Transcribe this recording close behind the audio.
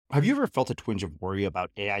Have you ever felt a twinge of worry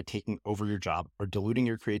about AI taking over your job or diluting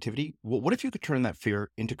your creativity? Well, what if you could turn that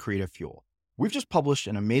fear into creative fuel? We've just published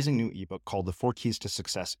an amazing new ebook called The 4 Keys to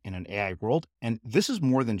Success in an AI World, and this is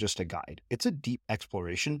more than just a guide. It's a deep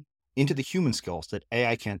exploration into the human skills that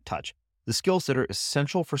AI can't touch, the skills that are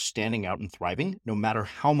essential for standing out and thriving, no matter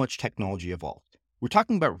how much technology evolves. We're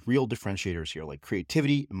talking about real differentiators here, like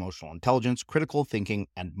creativity, emotional intelligence, critical thinking,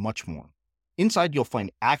 and much more. Inside, you'll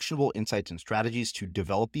find actionable insights and strategies to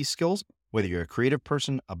develop these skills, whether you're a creative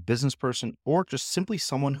person, a business person, or just simply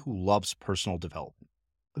someone who loves personal development.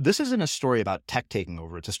 This isn't a story about tech taking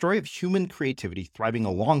over. It's a story of human creativity thriving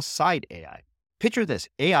alongside AI. Picture this,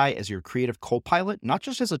 AI as your creative co-pilot, not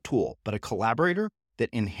just as a tool, but a collaborator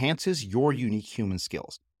that enhances your unique human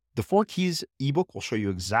skills. The 4 Keys ebook will show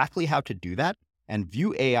you exactly how to do that and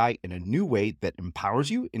view AI in a new way that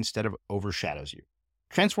empowers you instead of overshadows you.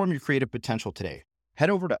 Transform your creative potential today. Head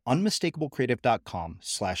over to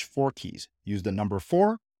unmistakablecreative.com/4keys. Use the number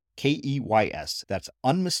 4, KEYS. That's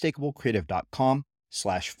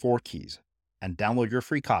unmistakablecreative.com/4keys and download your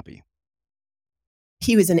free copy.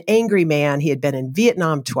 He was an angry man. He had been in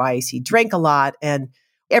Vietnam twice. He drank a lot. And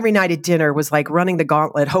every night at dinner was like running the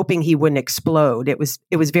gauntlet, hoping he wouldn't explode. It was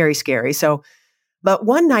very scary. But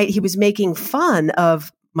one night he was making fun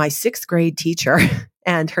of my 6th grade teacher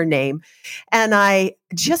and her name. And I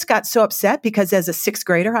just got so upset because as a 6th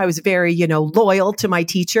grader, I was very, loyal to my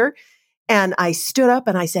teacher. And I stood up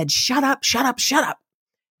and I said, "Shut up, shut up, shut up."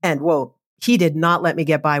 And whoa, he did not let me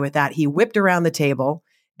get by with that. He whipped around the table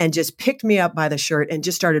and just picked me up by the shirt and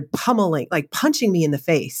just started pummeling, like punching me in the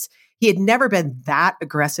face. He had never been that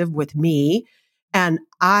aggressive with me. And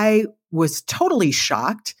I was totally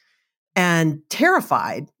shocked and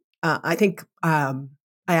terrified. I think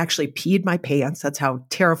I actually peed my pants. That's how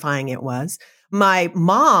terrifying it was. My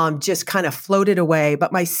mom just kind of floated away,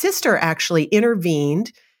 but my sister actually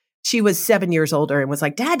intervened. She was 7 years older and was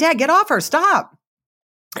like, Dad, get off her, stop.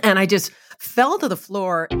 And I just fell to the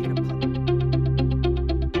floor.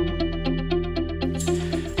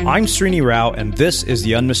 I'm Srini Rao, and this is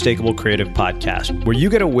the Unmistakable Creative Podcast, where you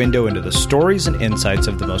get a window into the stories and insights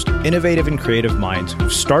of the most innovative and creative minds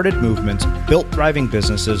who've started movements, built thriving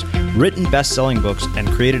businesses, written best-selling books, and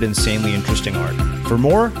created insanely interesting art. For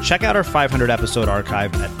more, check out our 500-episode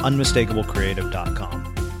archive at unmistakablecreative.com.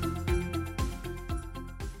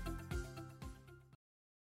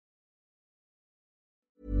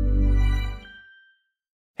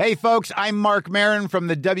 Hey, folks, I'm Mark Maron from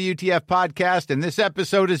the WTF Podcast, and this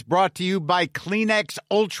episode is brought to you by Kleenex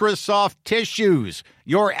Ultra Soft Tissues,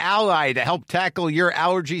 your ally to help tackle your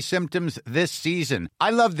allergy symptoms this season. I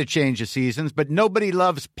love the change of seasons, but nobody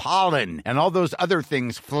loves pollen and all those other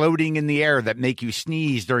things floating in the air that make you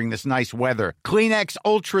sneeze during this nice weather. Kleenex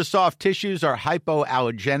Ultra Soft Tissues are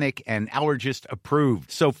hypoallergenic and allergist approved,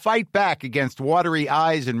 so fight back against watery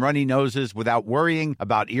eyes and runny noses without worrying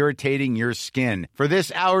about irritating your skin. For this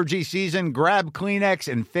allergy season, grab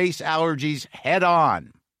Kleenex and face allergies head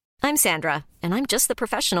on. I'm Sandra, and I'm just the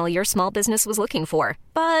professional your small business was looking for.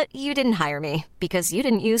 But you didn't hire me because you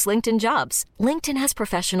didn't use LinkedIn Jobs. LinkedIn has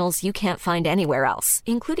professionals you can't find anywhere else,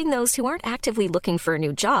 including those who aren't actively looking for a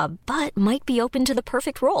new job, but might be open to the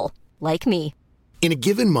perfect role, like me. In a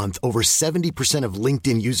given month, over 70% of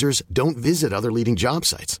LinkedIn users don't visit other leading job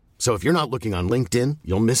sites. So if you're not looking on LinkedIn,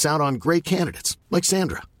 you'll miss out on great candidates, like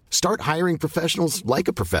Sandra. Start hiring professionals like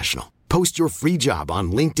a professional. Post your free job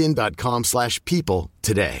on linkedin.com/people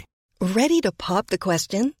today. Ready to pop the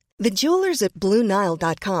question? The jewelers at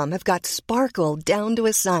BlueNile.com have got sparkle down to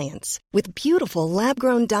a science with beautiful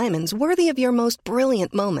lab-grown diamonds worthy of your most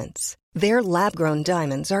brilliant moments. Their lab-grown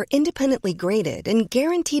diamonds are independently graded and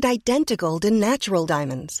guaranteed identical to natural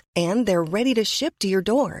diamonds, and they're ready to ship to your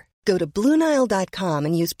door. Go to BlueNile.com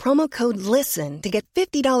and use promo code LISTEN to get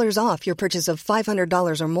 $50 off your purchase of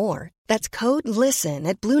 $500 or more. That's code LISTEN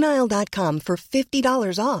at BlueNile.com for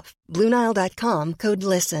 $50 off. BlueNile.com, code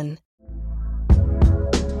LISTEN.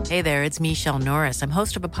 Hey there, it's Michelle Norris. I'm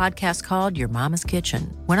host of a podcast called Your Mama's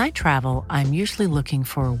Kitchen. When I travel, I'm usually looking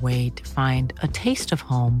for a way to find a taste of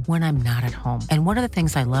home when I'm not at home. And one of the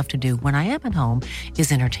things I love to do when I am at home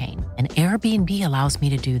is entertain. And Airbnb allows me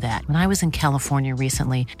to do that. When I was in California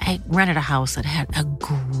recently, I rented a house that had a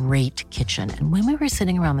great kitchen. And when we were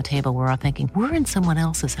sitting around the table, we're all thinking, we're in someone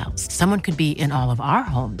else's house. Someone could be in all of our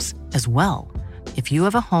homes as well. If you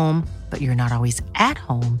have a home, but you're not always at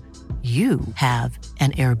home, you have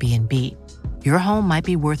an Airbnb. Your home might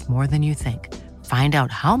be worth more than you think. Find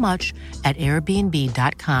out how much at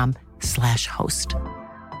airbnb.com/host.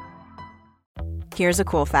 Here's a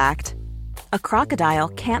cool fact. A crocodile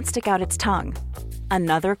can't stick out its tongue.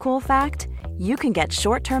 Another cool fact, you can get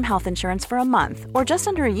short-term health insurance for a month or just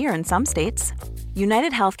under a year in some states.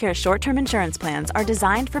 United Healthcare short-term insurance plans are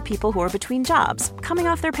designed for people who are between jobs, coming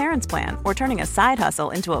off their parents' plan, or turning a side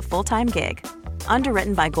hustle into a full-time gig.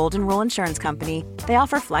 Underwritten by Golden Rule Insurance Company, they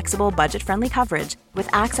offer flexible, budget-friendly coverage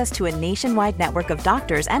with access to a nationwide network of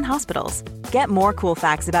doctors and hospitals. Get more cool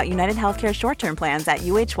facts about United Healthcare short-term plans at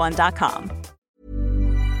uh1.com.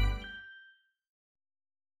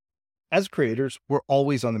 As creators, we're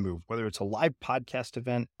always on the move. Whether it's a live podcast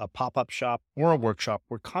event, a pop-up shop, or a workshop,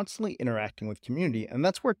 we're constantly interacting with community, and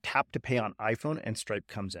that's where Tap to Pay on iPhone and Stripe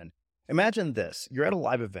comes in. Imagine this. You're at a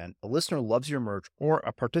live event, a listener loves your merch, or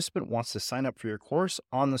a participant wants to sign up for your course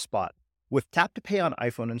on the spot. With Tap to Pay on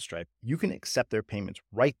iPhone and Stripe, you can accept their payments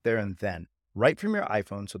right there and then, right from your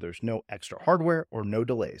iPhone, so there's no extra hardware or no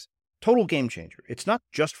delays. Total game changer. It's not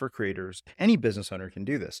just for creators. Any business owner can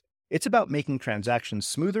do this. It's about making transactions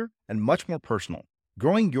smoother and much more personal,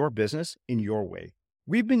 growing your business in your way.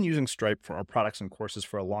 We've been using Stripe for our products and courses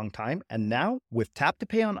for a long time, and now with Tap to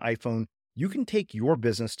Pay on iPhone, you can take your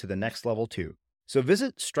business to the next level too. So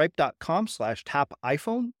visit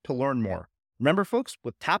stripe.com/tapiphone to learn more. Remember, folks,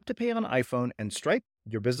 with Tap to Pay on iPhone and Stripe,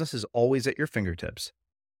 your business is always at your fingertips.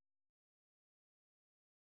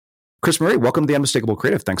 CrisMarie, welcome to The Unmistakable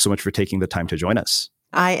Creative. Thanks so much for taking the time to join us.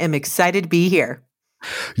 I am excited to be here.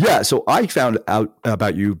 Yeah, so I found out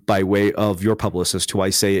about you by way of your publicist, who I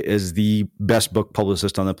say is the best book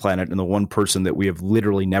publicist on the planet and the one person that we have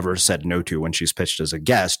literally never said no to when she's pitched as a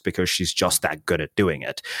guest because she's just that good at doing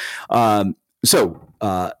it. You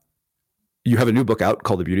have a new book out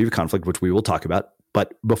called The Beauty of Conflict, which we will talk about.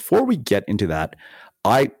 But before we get into that,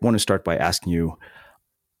 I want to start by asking you,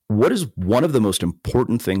 what is one of the most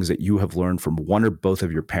important things that you have learned from one or both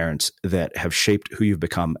of your parents that have shaped who you've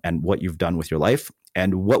become and what you've done with your life?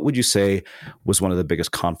 And what would you say was one of the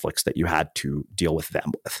biggest conflicts that you had to deal with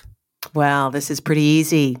them with? Well, this is pretty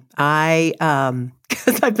easy.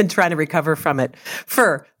 Because I've been trying to recover from it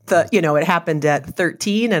it happened at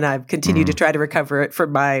 13 and I've continued to try to recover it for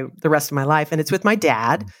the rest of my life. And it's with my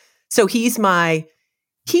dad. So he's my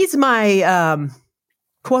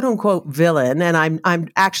quote unquote villain. And I'm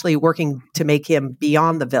actually working to make him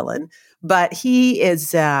beyond the villain, but he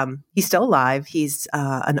is, he's still alive. He's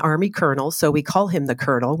an Army colonel. So we call him the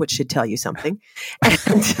Colonel, which should tell you something.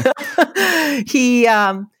 And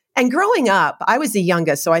and growing up, I was the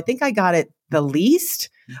youngest. So I think I got it the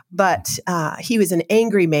least, but he was an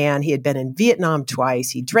angry man. He had been in Vietnam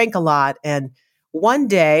twice. He drank a lot. And one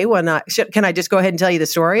day can I just go ahead and tell you the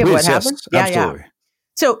story of what happened? Absolutely. Yeah.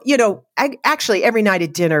 So, actually every night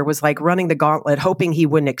at dinner was like running the gauntlet, hoping he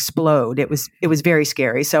wouldn't explode. It was very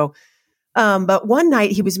scary. So, but one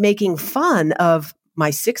night he was making fun of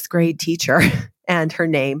my 6th grade teacher and her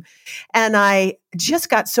name. And I just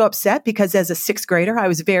got so upset because as a 6th grader, I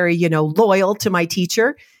was very, loyal to my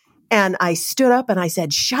teacher. And I stood up and I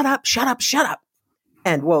said, "Shut up, shut up, shut up."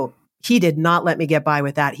 And whoa, he did not let me get by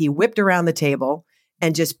with that. He whipped around the table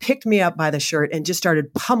and just picked me up by the shirt and just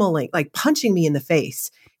started punching me in the face.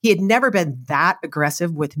 He had never been that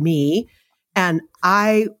aggressive with me. And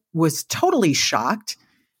I was totally shocked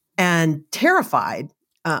and terrified.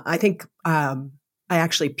 I think I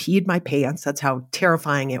actually peed my pants. That's how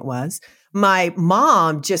terrifying it was. My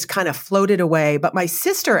mom just kind of floated away, but my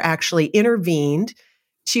sister actually intervened.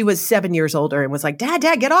 She was 7 years older and was like, Dad,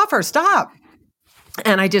 get off her, stop.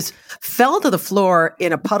 And I just fell to the floor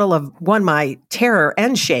in a puddle of my terror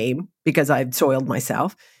and shame because I'd soiled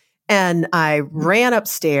myself. And I ran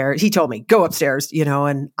upstairs. He told me, go upstairs,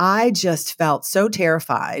 and I just felt so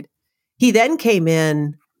terrified. He then came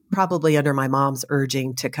in probably under my mom's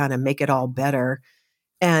urging to kind of make it all better.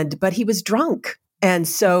 But he was drunk. And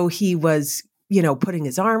so he was, putting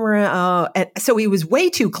his arm around. And so he was way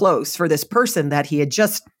too close for this person that he had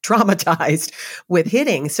just traumatized with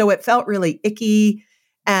hitting. So it felt really icky.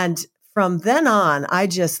 And from then on, I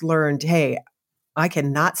just learned, hey, I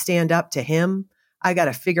cannot stand up to him. I got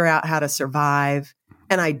to figure out how to survive.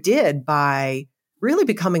 And I did by really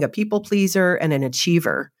becoming a people pleaser and an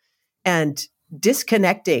achiever and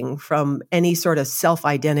disconnecting from any sort of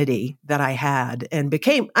self-identity that I had and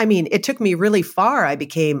it took me really far.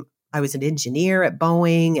 I was an engineer at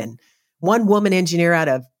Boeing and one woman engineer out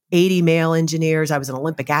of 80 male engineers. I was an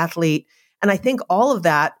Olympic athlete. And I think all of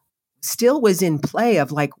that still was in play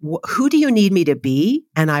of like, who do you need me to be?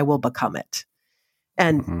 And I will become it.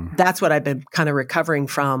 And that's what I've been kind of recovering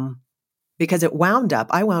from because I wound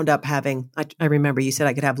up having, I remember you said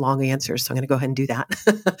I could have long answers. So I'm going to go ahead and do that.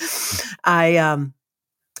 I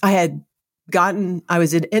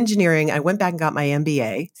was in engineering. I went back and got my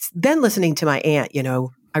MBA. Then listening to my aunt,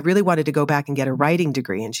 I really wanted to go back and get a writing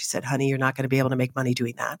degree. And she said, honey, you're not going to be able to make money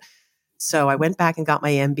doing that. So I went back and got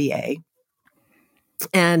my MBA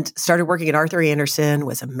and started working at Arthur Andersen,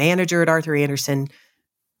 was a manager at Arthur Andersen.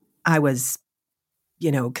 I was,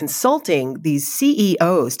 consulting these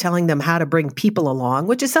CEOs, telling them how to bring people along,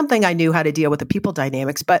 which is something I knew how to deal with the people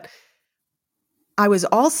dynamics. But I was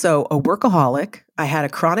also a workaholic. I had a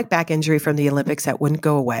chronic back injury from the Olympics that wouldn't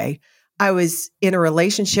go away. I was in a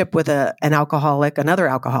relationship with another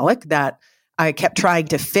alcoholic that I kept trying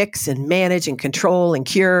to fix and manage and control and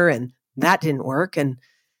cure, and that didn't work. And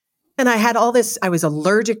I had all this, I was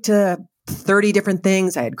allergic to 30 different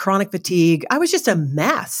things. I had chronic fatigue. I was just a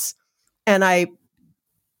mess. And I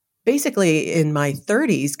basically in my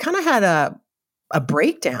 30s kind of had a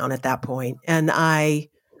breakdown at that point. And I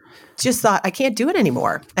just thought, I can't do it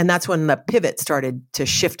anymore. And that's when the pivot started to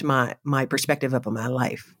shift my perspective of my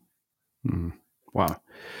life. Wow.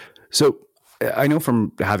 So I know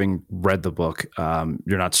from having read the book,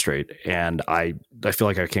 you're not straight. And I feel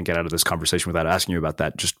like I can't get out of this conversation without asking you about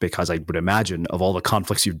that, just because I would imagine of all the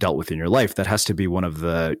conflicts you've dealt with in your life, that has to be one of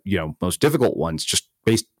the, most difficult ones, just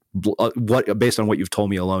based on what you've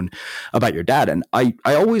told me alone about your dad. And I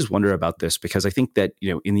always wonder about this because I think that,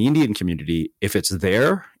 in the Indian community, if it's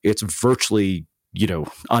there, it's virtually,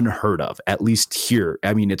 unheard of, at least here.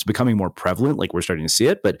 I mean, it's becoming more prevalent, like we're starting to see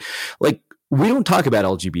it, but like, we don't talk about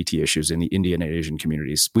LGBT issues in the Indian and Asian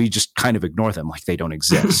communities. We just kind of ignore them like they don't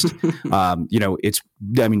exist.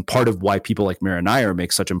 Part of why people like Mira Nair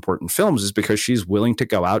make such important films is because she's willing to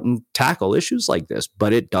go out and tackle issues like this.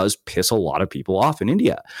 But it does piss a lot of people off in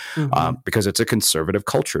India because it's a conservative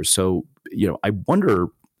culture. So, I wonder,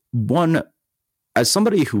 one, as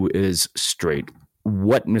somebody who is straight,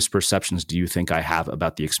 what misperceptions do you think I have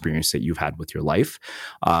about the experience that you've had with your life,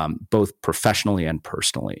 both professionally and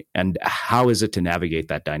personally? And how is it to navigate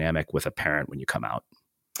that dynamic with a parent when you come out?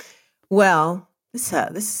 Well, this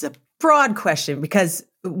is a broad question because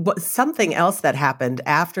something else that happened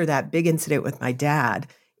after that big incident with my dad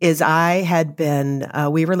is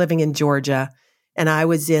we were living in Georgia. And I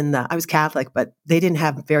was Catholic, but they didn't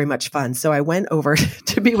have very much fun. So I went over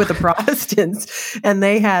to be with the Protestants, and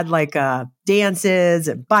they had like dances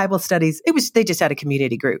and Bible studies. They just had a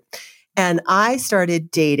community group, and I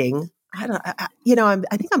started dating. I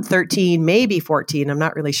think I'm 13, maybe 14. I'm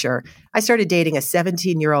not really sure. I started dating a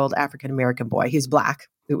 17-year-old African-American boy. He was black.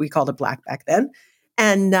 We called it black back then,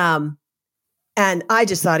 and I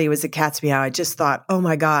just thought he was a cat's meow. I just thought, oh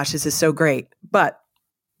my gosh, this is so great, but.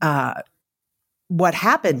 What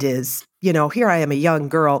happened is, here I am, a young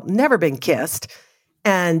girl, never been kissed.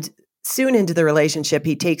 And soon into the relationship,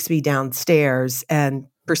 he takes me downstairs and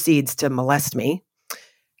proceeds to molest me.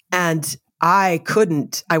 And I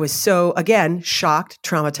was so, again, shocked,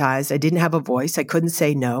 traumatized. I didn't have a voice. I couldn't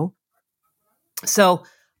say no. So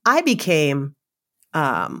I became,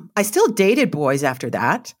 I still dated boys after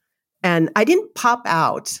that. And I didn't pop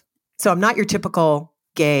out. So I'm not your typical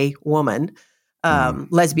gay woman.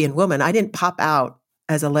 Lesbian woman. I didn't pop out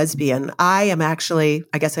as a lesbian. I am actually,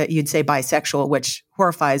 I guess you'd say bisexual, which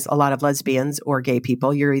horrifies a lot of lesbians or gay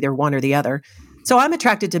people. You're either one or the other. So I'm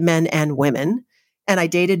attracted to men and women, and I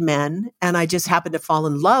dated men, and I just happened to fall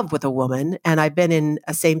in love with a woman. And I've been in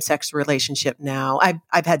a same-sex relationship now.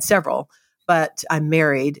 I've had several, but I'm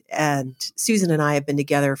married, and Susan and I have been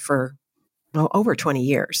together for over 20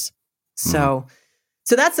 years. So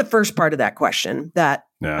that's the first part of that question. But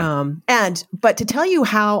to tell you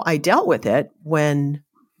how I dealt with it when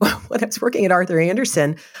I was working at Arthur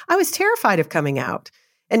Andersen, I was terrified of coming out.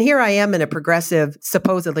 And here I am in a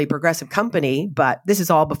supposedly progressive company, but this is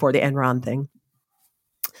all before the Enron thing.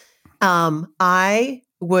 I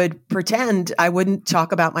would pretend I wouldn't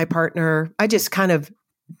talk about my partner. I just kind of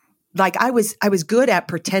I was good at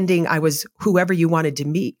pretending I was whoever you wanted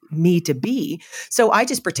me to be. So I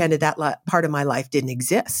just pretended that part of my life didn't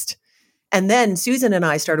exist. And then Susan and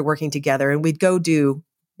I started working together, and we'd go do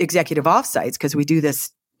executive offsites because we do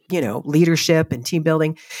this, leadership and team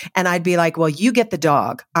building. And I'd be like, well, you get the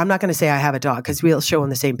dog. I'm not going to say I have a dog because we'll show in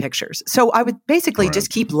the same pictures. So I would basically just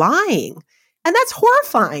keep lying. And that's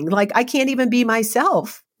horrifying. Like I can't even be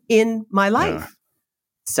myself in my life. Yeah.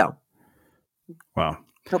 So. Wow.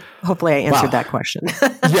 Hopefully I answered that question.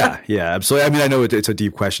 Yeah, absolutely. I mean, I know it's a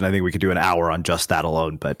deep question. I think we could do an hour on just that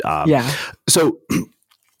alone, but So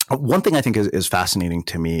one thing I think is fascinating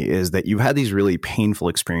to me is that you had these really painful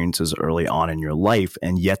experiences early on in your life,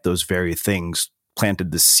 and yet those very things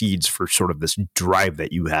planted the seeds for sort of this drive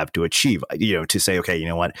that you have to achieve, to say, okay, you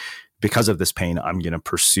know what, because of this pain, I'm going to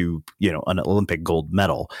pursue, an Olympic gold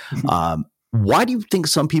medal. Why do you think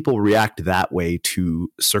some people react that way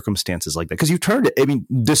to circumstances like that? Because you turned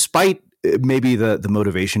it, despite maybe the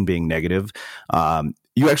motivation being negative,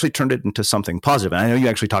 you actually turned it into something positive. And I know you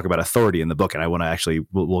actually talk about authority in the book, and I want to actually,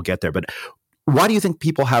 we'll get there. But why do you think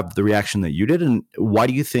people have the reaction that you did? And why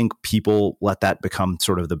do you think people let that become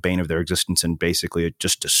sort of the bane of their existence and basically it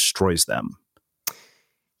just destroys them?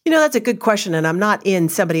 That's a good question. And I'm not in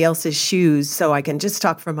somebody else's shoes, so I can just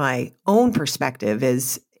talk from my own perspective.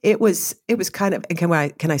 It was kind of, can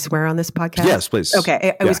I swear on this podcast? Yes, please.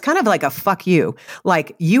 Okay. It was kind of like a fuck you.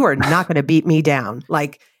 Like, you are not going to beat me down.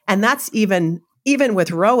 Like, and that's even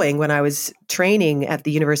with rowing, when I was training at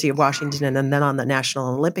the University of Washington and then on the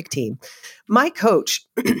National Olympic team, my coach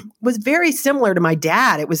was very similar to my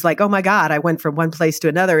dad. It was like, oh my God, I went from one place to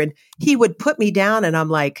another, and he would put me down, and I'm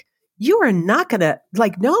like, you are not going to,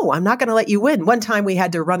 like, no, I'm not going to let you win. One time we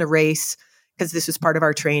had to run a race because this was part of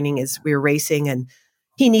our training as we were racing, and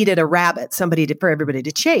he needed a rabbit, for everybody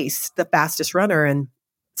to chase, the fastest runner. And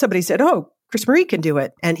somebody said, oh, CrisMarie can do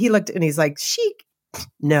it. And he looked and he's like,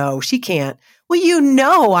 no, she can't.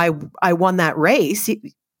 Well, I won that race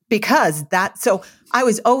because so I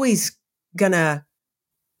was always going to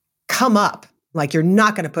come up, like, you're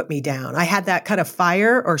not going to put me down. I had that kind of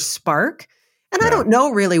fire or spark. And I don't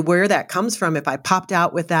know really where that comes from, if I popped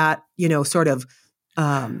out with that, sort of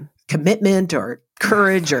commitment or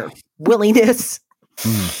courage or willingness.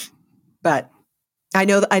 But I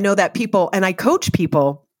know that people, and I coach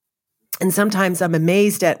people, and sometimes I'm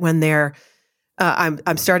amazed at when they're,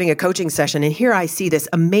 I'm starting a coaching session, and here I see this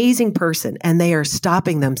amazing person, and they are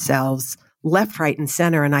stopping themselves left, right, and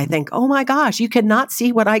center. And I think, oh my gosh, you cannot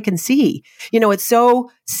see what I can see. It's so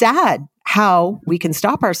sad how we can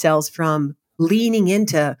stop ourselves from leaning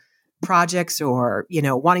into projects or,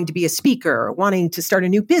 wanting to be a speaker or wanting to start a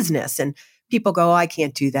new business. And people go, oh, I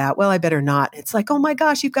can't do that. Well, I better not. It's like, oh my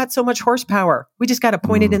gosh, you've got so much horsepower. We just got to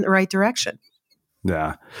point it in the right direction.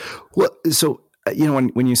 Yeah. Well, so,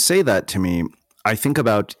 when you say that to me, I think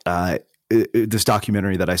about this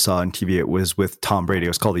documentary that I saw on TV. It was with Tom Brady. It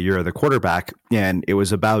was called The Year of the Quarterback. And it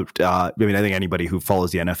was about, I think anybody who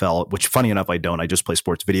follows the NFL, which funny enough, I don't, I just play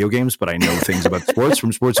sports video games, but I know things about sports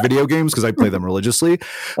from sports video games because I play them religiously.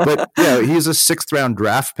 But he's a 6th round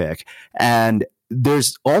draft pick. And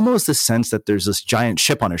there's almost a sense that there's this giant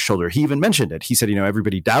chip on his shoulder. He even mentioned it. He said,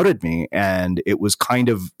 everybody doubted me. And it was kind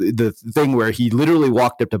of the thing where he literally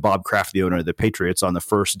walked up to Bob Kraft, the owner of the Patriots, on the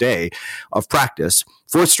first day of practice,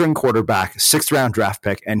 4th string quarterback, 6th round draft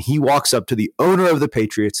pick. And he walks up to the owner of the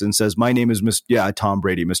Patriots and says, my name is Tom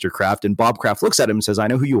Brady, Mr. Kraft. And Bob Kraft looks at him and says, I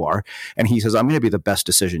know who you are. And he says, I'm going to be the best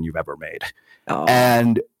decision you've ever made. Oh.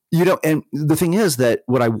 And, and the thing is that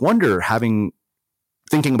what I wonder,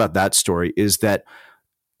 thinking about that story, is that,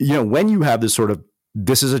 when you have this sort of,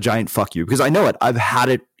 this is a giant fuck you, because I know it, I've had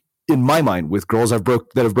it in my mind with girls that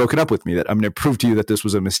have broken up with me, that I'm going to prove to you that this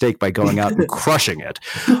was a mistake by going out and crushing it.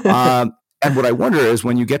 And what I wonder is,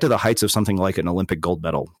 when you get to the heights of something like an Olympic gold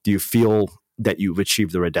medal, do you feel that you've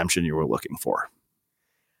achieved the redemption you were looking for?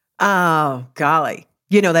 Oh, golly.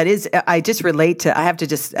 That is, I just relate to, I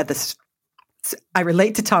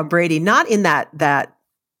relate to Tom Brady, not in that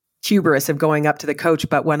hubris of going up to the coach.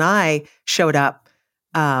 But when I showed up,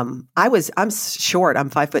 I'm short,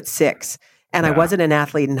 I'm 5'6", and I wasn't an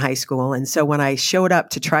athlete in high school. And so when I showed up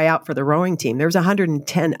to try out for the rowing team, there was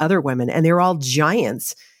 110 other women, and they were all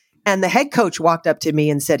giants. And the head coach walked up to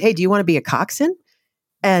me and said, hey, do you want to be a coxswain?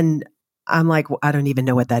 And I'm like, well, I don't even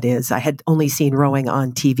know what that is. I had only seen rowing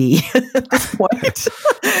on TV at this point.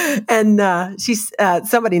 And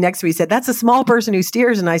somebody next to me said, that's a small person who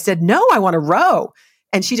steers. And I said, no, I want to row.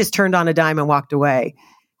 And she just turned on a dime and walked away.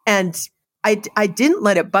 And I didn't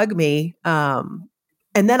let it bug me. And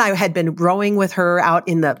then I had been rowing with her out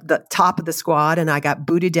in the top of the squad, and I got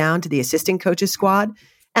booted down to the assistant coach's squad.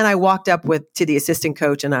 And I walked up to the assistant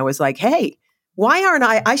coach, and I was like, hey, why aren't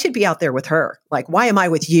I should be out there with her. Like, why am I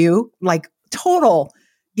with you? Like, total,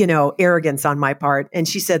 arrogance on my part. And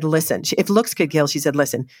she said, listen, if looks could kill, she said,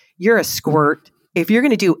 listen, you're a squirt. If you're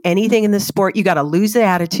going to do anything in this sport, you got to lose the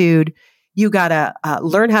attitude. You got to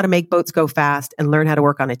learn how to make boats go fast and learn how to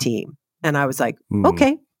work on a team. And I was like,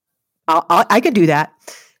 okay, I can do that.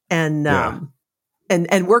 And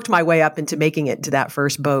worked my way up into making it to that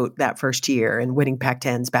first boat that first year and winning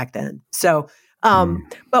Pac-10s back then. So,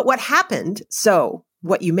 but what happened, so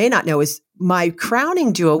what you may not know is my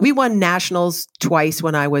crowning jewel, we won nationals twice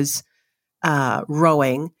when I was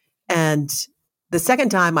rowing. And the second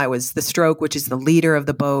time I was the stroke, which is the leader of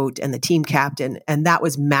the boat and the team captain. And that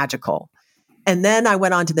was magical. And then I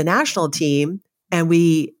went on to the national team, and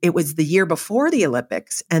it was the year before the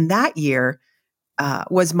Olympics. And that year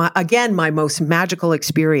was my most magical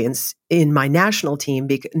experience in my national team,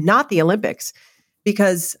 not the Olympics,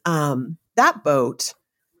 because that boat,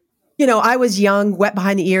 I was young, wet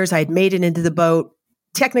behind the ears. I had made it into the boat.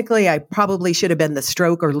 technically, I probably should have been the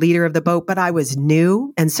stroke or leader of the boat, but I was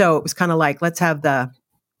new. And so it was kind of like, let's have the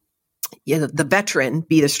veteran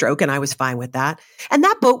be the stroke. And I was fine with that. And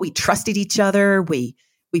that boat, we trusted each other. We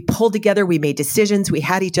pulled together. We made decisions. We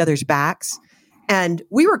had each other's backs. And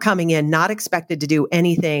we were coming in not expected to do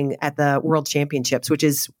anything at the World Championships, which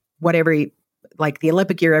is what like the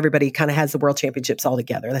Olympic year, everybody kind of has the World Championships all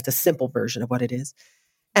together. That's a simple version of what it is.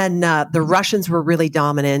 And the Russians were really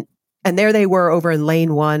dominant. And there they were over in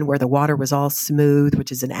lane 1 where the water was all smooth,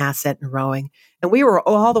 which is an asset in rowing. And we were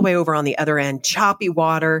all the way over on the other end, choppy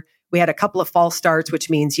water. We had a couple of false starts, which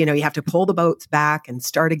means, you have to pull the boats back and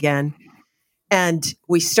start again. And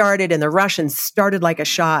we started, and the Russians started like a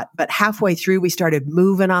shot. But halfway through, we started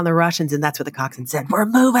moving on the Russians. And that's what the coxswain said, we're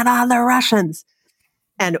moving on the Russians.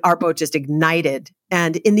 And our boat just ignited.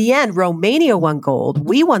 And in the end, Romania won gold.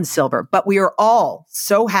 We won silver, but we were all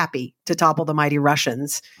so happy to topple the mighty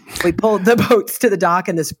Russians. We pulled the boats to the dock,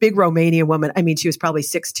 and this big Romanian woman, I mean, she was probably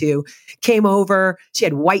 6'2", came over. She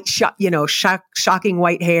had white, shocking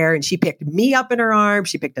white hair, and she picked me up in her arms.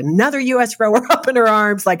 She picked another U.S. rower up in her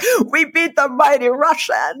arms, like, we beat the mighty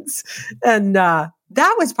Russians. And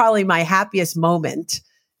that was probably my happiest moment.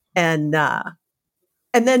 And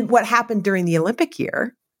then what happened during the Olympic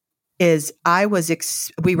year is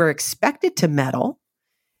we were expected to medal,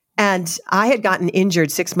 and I had gotten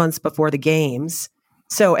injured 6 months before the games.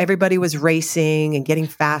 So everybody was racing and getting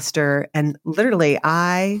faster. And literally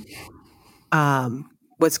I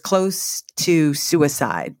was close to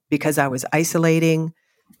suicide because I was isolating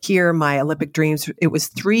here, my Olympic dreams. It was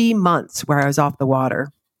 3 months where I was off the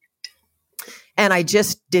water. And I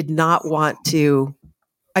just did not want to.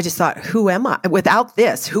 I just thought, who am I? Without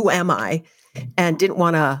this, who am I? And didn't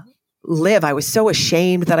want to live. I was so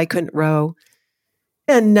ashamed that I couldn't row.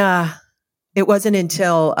 And it wasn't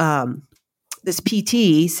until this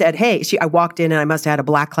PT said, hey, I walked in and I must have had a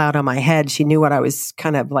black cloud on my head. She knew what I was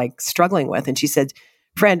kind of like struggling with. And she said,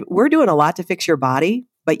 friend, we're doing a lot to fix your body,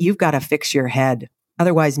 but you've got to fix your head.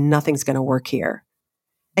 Otherwise, nothing's going to work here.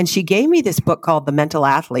 And she gave me this book called The Mental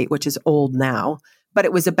Athlete, which is old now. But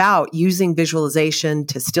it was about using visualization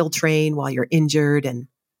to still train while you're injured. And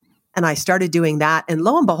I started doing that. And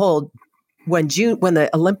lo and behold, when the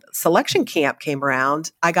Olympic selection camp came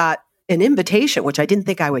around, I got an invitation, which I didn't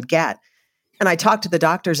think I would get. And I talked to the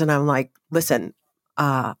doctors and I'm like, listen,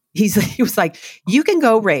 he was like, you can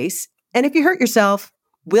go race. And if you hurt yourself,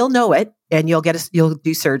 we'll know it and you'll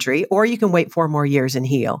do surgery, or you can wait 4 more years and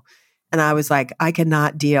heal. And I was like, I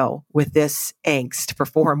cannot deal with this angst for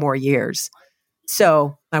 4 more years.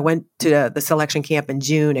 So I went to the selection camp in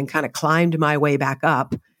June and kind of climbed my way back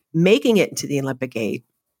up, making it into the Olympic 8.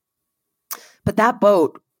 But that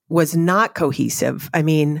boat was not cohesive. I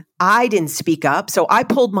mean, I didn't speak up. So I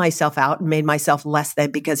pulled myself out and made myself less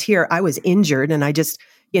than, because here I was injured and I just,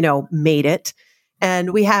 made it.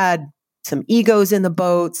 And we had some egos in the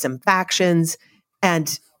boat, some factions,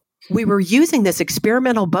 and we were using this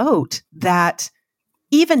experimental boat that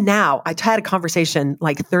even now, I had a conversation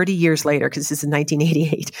like 30 years later, because this is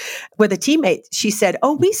 1988, with a teammate. She said,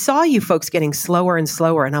 oh, we saw you folks getting slower and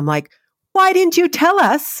slower. And I'm like, why didn't you tell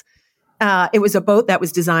us? It was a boat that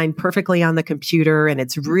was designed perfectly on the computer, and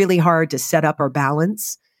it's really hard to set up or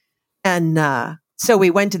balance. And so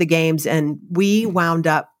we went to the games, and we wound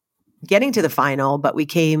up getting to the final, but we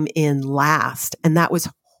came in last. And that was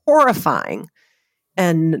horrifying.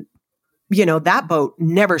 And, that boat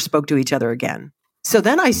never spoke to each other again. So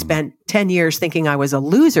then I spent 10 years thinking I was a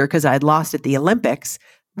loser because I had lost at the Olympics,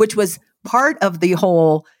 which was part of the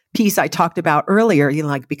whole piece I talked about earlier,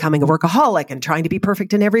 like becoming a workaholic and trying to be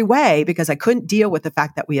perfect in every way, because I couldn't deal with the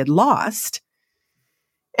fact that we had lost.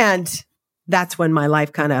 And that's when my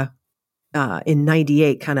life kind of, in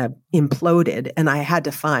 98, kind of imploded. And I had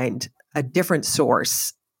to find a different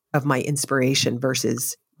source of my inspiration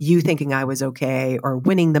versus you thinking I was okay, or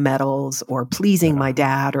winning the medals, or pleasing my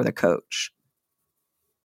dad or the coach.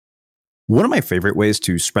 One of my favorite ways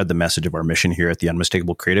to spread the message of our mission here at The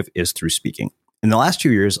Unmistakable Creative is through speaking. In the last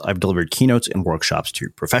 2 years, I've delivered keynotes and workshops to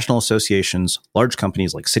professional associations, large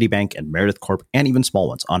companies like Citibank and Meredith Corp, and even small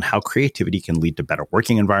ones, on how creativity can lead to better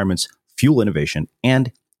working environments, fuel innovation,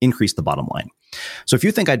 and increase the bottom line. So if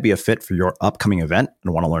you think I'd be a fit for your upcoming event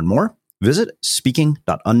and want to learn more, visit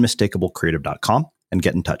speaking.unmistakablecreative.com and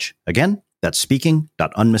get in touch. Again, that's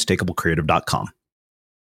speaking.unmistakablecreative.com.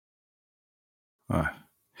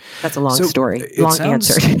 That's a long story. Long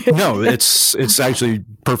answer. No, it's actually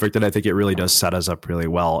perfect. And I think it really does set us up really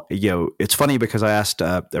well. It's funny because I asked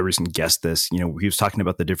a recent guest this, he was talking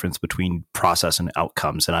about the difference between process and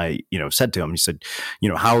outcomes. And I, said to him, he said,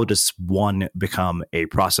 how does one become a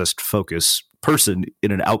process focused person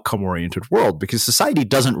in an outcome-oriented world, because society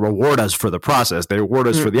doesn't reward us for the process. They reward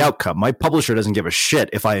us for the outcome. My publisher doesn't give a shit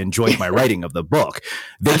if I enjoyed my writing of the book.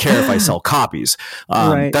 They care if I sell copies.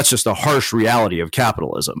 Right. That's just a harsh reality of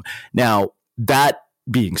capitalism. Now, that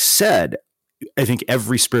being said, I think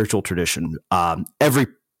every spiritual tradition, every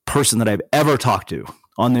person that I've ever talked to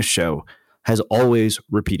on this show has always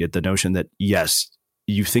repeated the notion that, yes,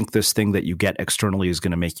 you think this thing that you get externally is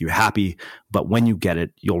going to make you happy, but when you get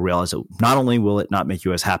it, you'll realize that not only will it not make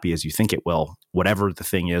you as happy as you think it will, whatever the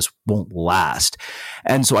thing is won't last.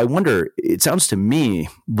 And so I wonder, it sounds to me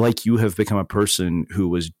like you have become a person who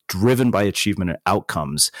was driven by achievement and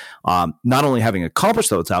outcomes, not only having accomplished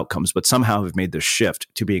those outcomes, but somehow have made the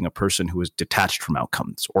shift to being a person who is detached from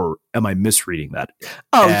outcomes. Or am I misreading that?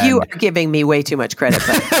 Oh, you are giving me way too much credit.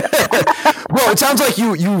 Well, it sounds like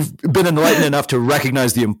you've been enlightened enough to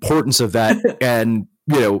recognize the importance of that and,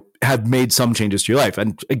 have made some changes to your life.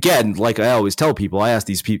 And again, like I always tell people, I ask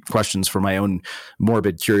these questions for my own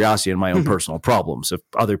morbid curiosity and my own personal problems. If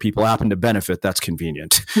other people happen to benefit, that's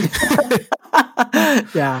convenient.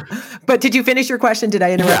 Yeah. But did you finish your question? Did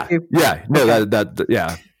I interrupt you? Yeah. No, okay.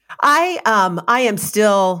 Yeah. I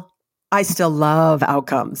still love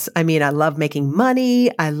outcomes. I mean, I love making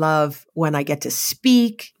money. I love when I get to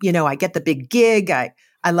speak, I get the big gig. I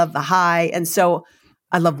love the high. And so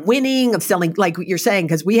I love winning, of selling, like you're saying,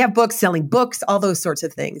 because we have books, selling books, all those sorts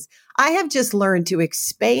of things. I have just learned to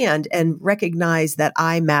expand and recognize that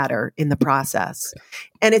I matter in the process.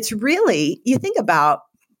 And it's really, you think about,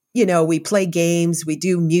 we play games, we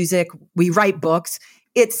do music, we write books.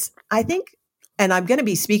 I think, and I'm going to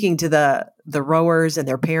be speaking to the rowers and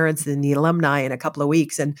their parents and the alumni in a couple of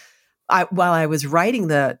weeks. And while I was writing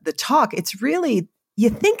the talk, it's really, you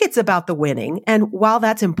think it's about the winning. And while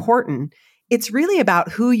that's important, it's really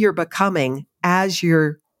about who you're becoming as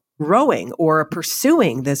you're rowing or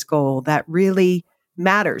pursuing this goal that really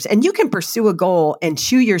matters. And you can pursue a goal and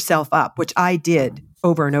chew yourself up, which I did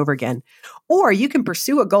over and over again. Or you can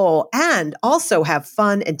pursue a goal and also have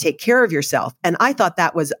fun and take care of yourself. And I thought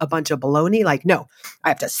that was a bunch of baloney. Like, no, I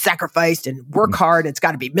have to sacrifice and work hard. It's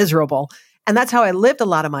got to be miserable. And that's how I lived a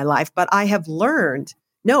lot of my life. But I have learned,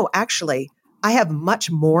 no, actually, I have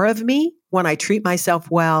much more of me when I treat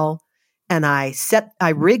myself well. And I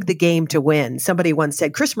rig the game to win. Somebody once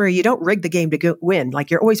said, CrisMarie, you don't rig the game to win. Like,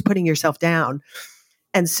 you're always putting yourself down.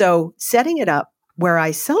 And so setting it up where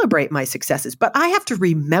I celebrate my successes, but I have to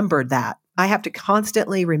remember that. I have to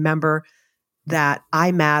constantly remember that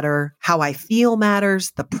I matter, how I feel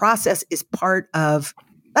matters. The process is part of,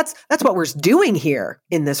 that's what we're doing here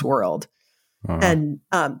in this world. And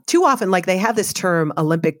too often, like, they have this term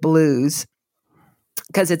Olympic blues,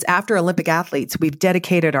 because it's after Olympic athletes, we've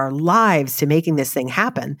dedicated our lives to making this thing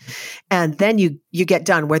happen. And then you get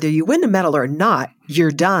done, whether you win a medal or not,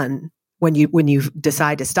 you're done when you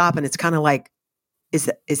decide to stop. And it's kind of like,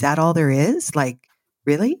 is that all there is? Like,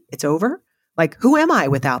 really? It's over? Like, who am I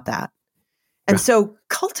without that? And so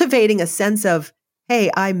cultivating a sense of,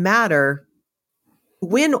 hey, I matter,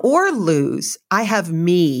 win or lose, I have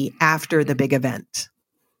me after the big event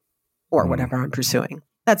or whatever I'm pursuing.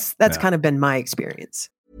 That's kind of been my experience.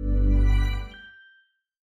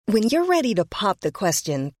 When you're ready to pop the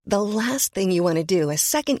question, the last thing you want to do is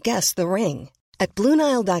second guess the ring. At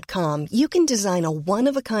BlueNile.com, you can design a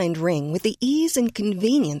one-of-a-kind ring with the ease and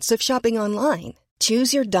convenience of shopping online.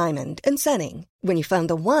 Choose your diamond and setting. When you find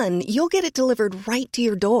the one, you'll get it delivered right to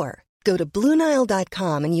your door. Go to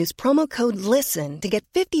BlueNile.com and use promo code LISTEN to get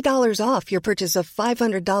 $50 off your purchase of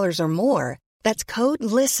 $500 or more. That's code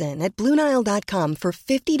LISTEN at BlueNile.com for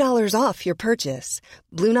 $50 off your purchase.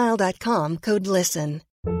 BlueNile.com, code LISTEN.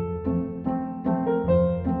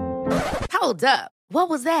 Hold up. What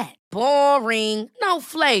was that? Boring. No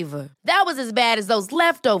flavor. That was as bad as those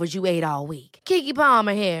leftovers you ate all week. Keke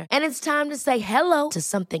Palmer here. And it's time to say hello to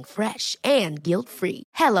something fresh and guilt-free.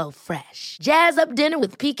 HelloFresh. Jazz up dinner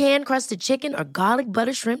with pecan-crusted chicken or garlic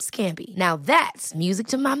butter shrimp scampi. Now that's music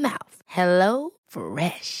to my mouth.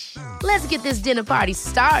 HelloFresh. Let's get this dinner party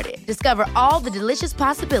started. Discover all the delicious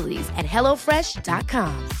possibilities at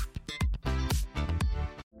HelloFresh.com.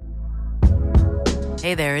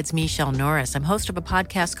 Hey there, it's Michelle Norris. I'm host of a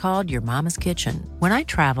podcast called Your Mama's Kitchen. When I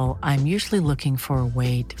travel, I'm usually looking for a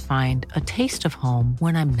way to find a taste of home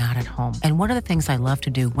when I'm not at home. And one of the things I love to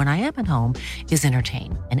do when I am at home is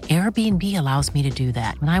entertain. And Airbnb allows me to do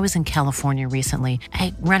that. When I was in California recently,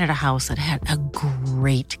 I rented a house that had a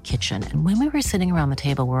great kitchen. And when we were sitting around the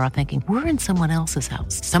table, we were all thinking, we're in someone else's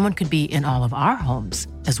house. Someone could be in all of our homes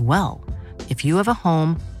as well. If you have a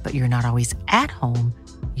home, but you're not always at home,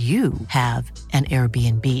 you have an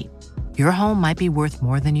Airbnb. Your home might be worth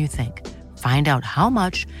more than you think. Find out how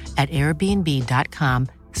much at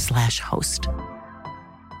airbnb.com/host.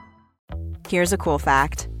 Here's a cool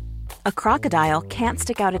fact. A crocodile can't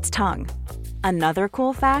stick out its tongue. Another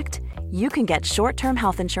cool fact, you can get short-term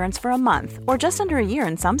health insurance for a month or just under a year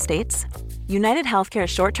in some states. United Healthcare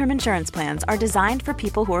short-term insurance plans are designed for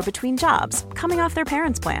people who are between jobs, coming off their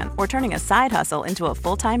parents' plan, or turning a side hustle into a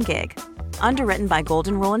full-time gig. Underwritten by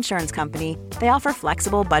Golden Rule Insurance Company, they offer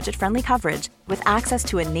flexible, budget-friendly coverage with access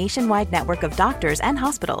to a nationwide network of doctors and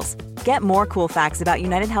hospitals. Get more cool facts about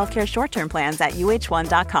United Healthcare short-term plans at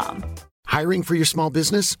uh1.com. Hiring for your small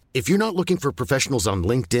business? If you're not looking for professionals on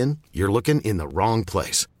LinkedIn, you're looking in the wrong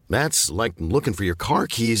place. That's like looking for your car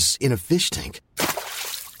keys in a fish tank.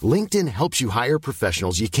 LinkedIn helps you hire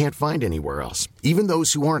professionals you can't find anywhere else, even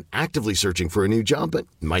those who aren't actively searching for a new job but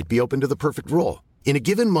might be open to the perfect role. In a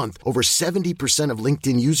given month, over 70% of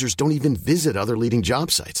LinkedIn users don't even visit other leading job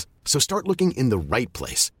sites. So start looking in the right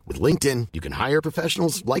place. With LinkedIn, you can hire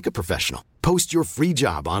professionals like a professional. Post your free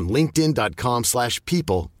job on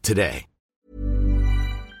linkedin.com/people today.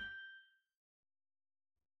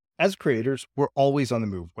 As creators, we're always on the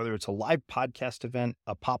move. Whether it's a live podcast event,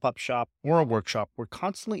 a pop-up shop, or a workshop, we're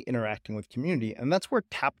constantly interacting with community, and that's where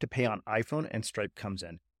Tap to Pay on iPhone and Stripe comes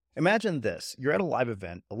in. Imagine this. You're at a live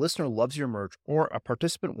event, a listener loves your merch, or a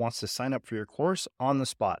participant wants to sign up for your course on the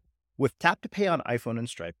spot. With Tap to Pay on iPhone and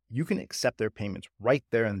Stripe, you can accept their payments right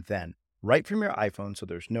there and then, right from your iPhone, so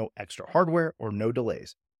there's no extra hardware or no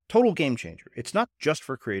delays. Total game changer. It's not just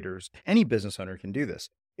for creators. Any business owner can do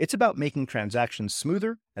this. It's about making transactions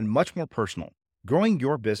smoother and much more personal, growing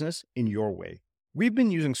your business in your way. We've been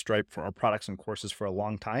using Stripe for our products and courses for a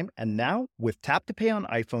long time, and now with Tap to Pay on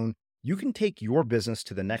iPhone, you can take your business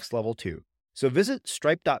to the next level too. So visit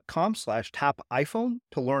stripe.com/tapiphone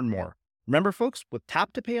to learn more. Remember, folks, with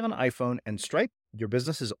Tap to Pay on iPhone and Stripe, your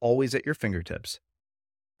business is always at your fingertips.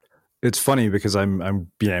 It's funny because I've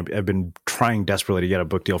been trying desperately to get a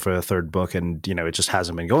book deal for the third book, and it just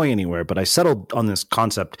hasn't been going anywhere. But I settled on this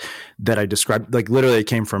concept that I described, like literally it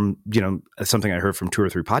came from something I heard from 2 or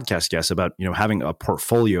 3 podcast guests about having a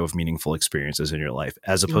portfolio of meaningful experiences in your life,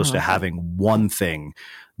 as opposed to having one thing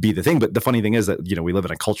be the thing. But the funny thing is that we live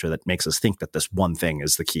in a culture that makes us think that this one thing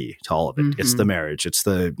is the key to all of it. Mm-hmm. It's the marriage, it's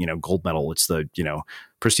the gold medal, it's the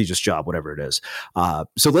prestigious job, whatever it is.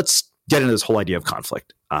 So let's get into this whole idea of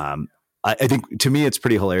conflict. I think to me, it's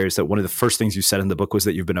pretty hilarious that one of the first things you said in the book was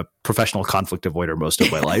that you've been a professional conflict avoider most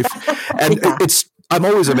of my life. And I'm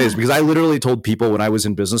always amazed because I literally told people when I was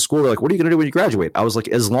in business school, they're like, what are you going to do when you graduate? I was like,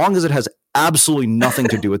 as long as it has absolutely nothing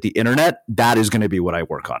to do with the internet, that is going to be what I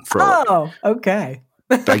work on for a living. Oh, okay.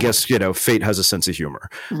 I guess, fate has a sense of humor.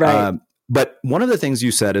 Right. But one of the things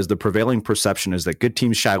you said is the prevailing perception is that good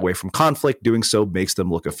teams shy away from conflict. Doing so makes them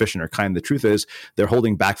look efficient or kind. The truth is they're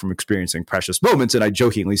holding back from experiencing precious moments. And I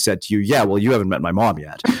jokingly said to you, yeah, well, you haven't met my mom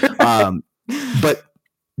yet. But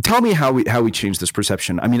tell me how we change this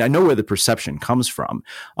perception. I mean, I know where the perception comes from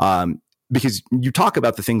because you talk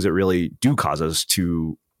about the things that really do cause us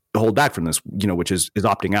to hold back from this, which is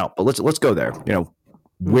opting out. But let's go there.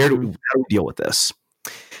 How do we deal with this?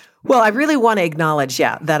 Well, I really want to acknowledge,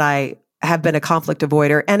 that I have been a conflict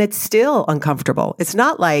avoider, and it's still uncomfortable. It's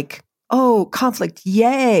not like, oh, conflict,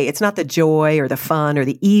 yay. It's not the joy or the fun or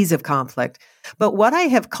the ease of conflict. But what I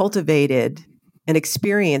have cultivated and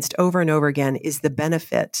experienced over and over again is the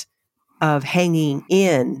benefit of hanging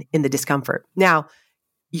in the discomfort. Now,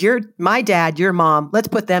 my dad, your mom, let's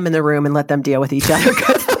put them in the room and let them deal with each other.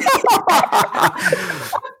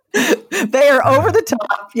 They are over the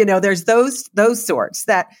top. There's those sorts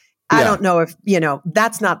that I don't know if,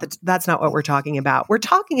 that's not what we're talking about. We're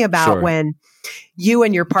talking about when you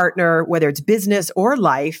and your partner, whether it's business or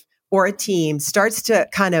life or a team, starts to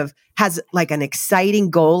kind of has like an exciting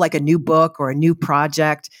goal, like a new book or a new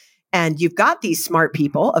project. And you've got these smart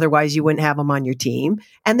people, otherwise you wouldn't have them on your team.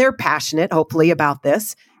 And they're passionate, hopefully, about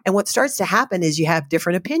this. And what starts to happen is you have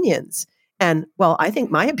different opinions. And well, I think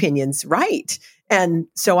my opinion's right. And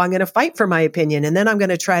so I'm going to fight for my opinion. And then I'm going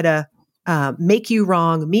to try to make you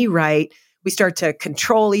wrong, me right. We start to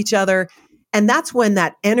control each other. And that's when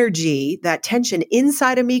that energy, that tension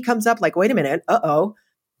inside of me comes up like, wait a minute,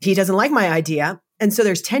 he doesn't like my idea. And so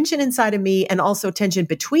there's tension inside of me and also tension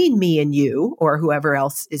between me and you or whoever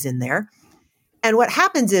else is in there. And what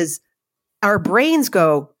happens is our brains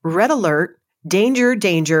go red alert, danger,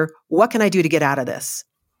 danger. What can I do to get out of this?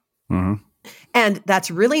 Mm-hmm. And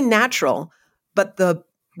that's really natural. But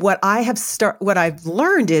what I've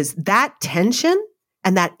learned is that tension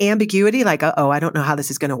and that ambiguity, like, I don't know how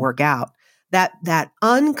this is going to work out. That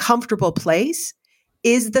uncomfortable place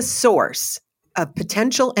is the source of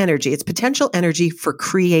potential energy. It's potential energy for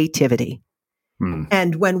creativity.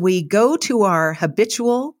 And when we go to our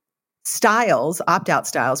habitual styles, opt-out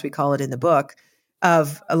styles, we call it in the book,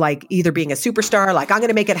 of like either being a superstar, like I'm going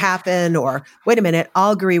to make it happen, or wait a minute,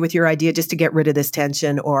 I'll agree with your idea just to get rid of this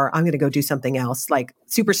tension, or I'm going to go do something else, like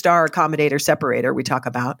superstar, accommodator, separator we talk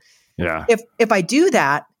about. Yeah. If I do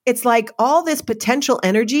that, it's like all this potential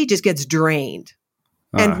energy just gets drained.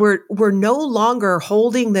 And we're no longer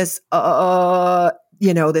holding this,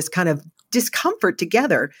 this kind of discomfort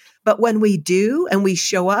together. But when we do and we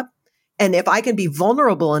show up, and if I can be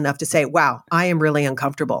vulnerable enough to say, wow, I am really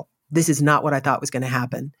uncomfortable. This is not what I thought was going to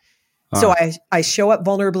happen. So I show up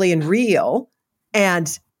vulnerably and real, and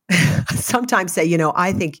sometimes say,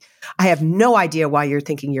 I think I have no idea why you're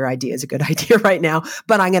thinking your idea is a good idea right now,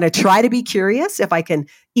 but I'm going to try to be curious. If I can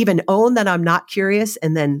even own that I'm not curious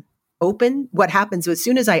and then open, what happens as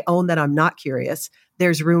soon as I own that I'm not curious,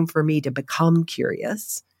 there's room for me to become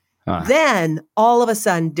curious. Then all of a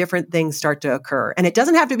sudden, different things start to occur. And it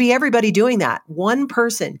doesn't have to be everybody doing that. One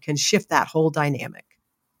person can shift that whole dynamic.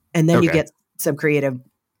 And then you get some creative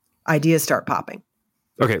ideas start popping.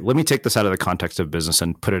 Okay, let me take this out of the context of business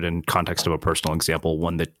and put it in context of a personal example,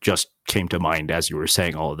 one that just came to mind as you were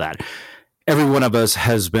saying all of that. Every one of us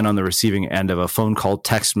has been on the receiving end of a phone call,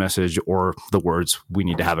 text message, or the words, we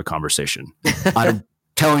need to have a conversation. I'm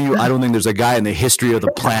telling you, I don't think there's a guy in the history of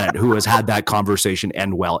the planet who has had that conversation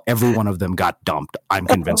end well. Every one of them got dumped. I'm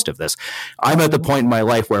convinced of this. I'm at the point in my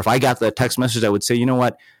life where if I got that text message, I would say, you know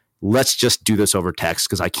what? Let's just do this over text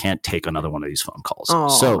because I can't take another one of these phone calls.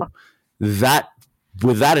 Aww. So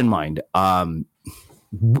with that in mind,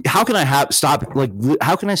 how can I stop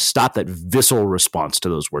that visceral response to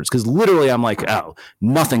those words? Because literally I'm like, oh,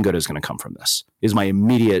 nothing good is going to come from this, is my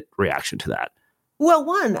immediate reaction to that. Well,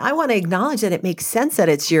 one, I want to acknowledge that it makes sense that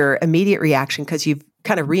it's your immediate reaction because you've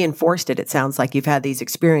kind of reinforced it. It sounds like you've had these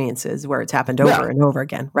experiences where it's happened over and over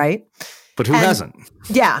again, right? But who hasn't?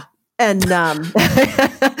 Yeah. And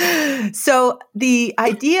so the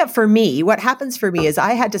idea for me, what happens for me is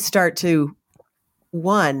I had to start to,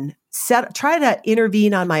 try to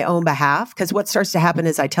intervene on my own behalf, because what starts to happen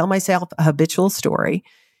is I tell myself a habitual story,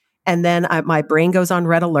 and then my brain goes on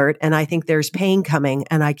red alert, and I think there's pain coming,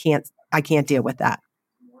 and I can't deal with that.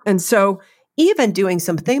 And so even doing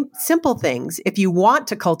some simple things, if you want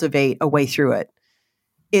to cultivate a way through it,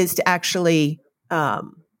 is to actually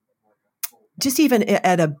just even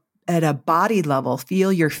at a body level,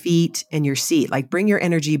 feel your feet and your seat, like bring your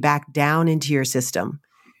energy back down into your system.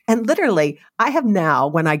 And literally, I have now,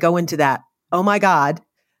 when I go into that, oh my God,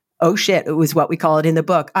 oh shit, it was what we call it in the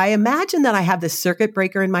book. I imagine that I have this circuit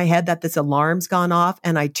breaker in my head that this alarm's gone off,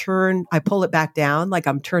 and I pull it back down like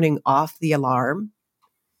I'm turning off the alarm.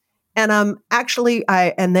 And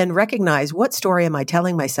and then recognize, what story am I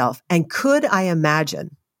telling myself? And could I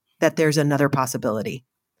imagine that there's another possibility?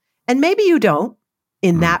 And maybe you don't.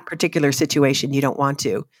 In that particular situation, you don't want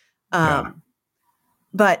to.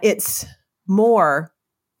 But it's more,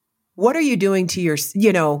 what are you doing to your,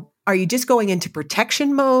 are you just going into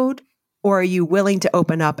protection mode, or are you willing to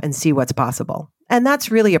open up and see what's possible? And that's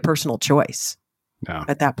really a personal choice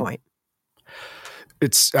at that point.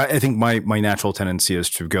 I think my natural tendency is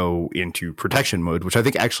to go into protection mode, which I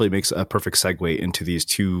think actually makes a perfect segue into these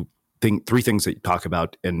three things that you talk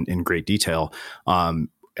about in great detail.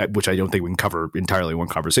 Which I don't think we can cover entirely in one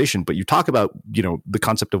conversation, but you talk about, the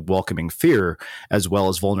concept of welcoming fear as well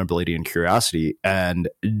as vulnerability and curiosity. And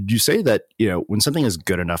you say that, when something is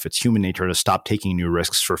good enough, it's human nature to stop taking new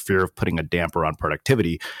risks for fear of putting a damper on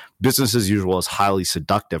productivity. Business as usual is highly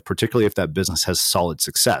seductive, particularly if that business has solid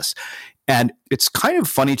success. And it's kind of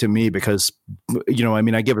funny to me because,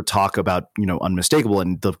 I give a talk about, unmistakable.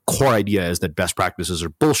 And the core idea is that best practices are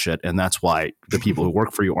bullshit. And that's why the people who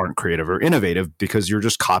work for you aren't creative or innovative, because you're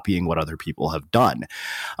just copying what other people have done.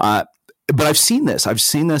 But I've seen this. I've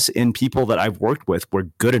seen this in people that I've worked with where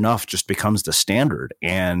good enough just becomes the standard.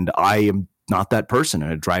 And I am not that person.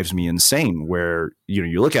 And it drives me insane where,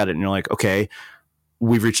 you look at it and you're like, okay,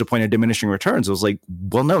 we've reached a point of diminishing returns. I was like,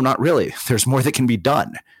 well, no, not really. There's more that can be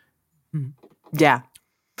done. Yeah.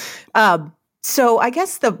 So I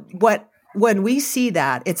guess when we see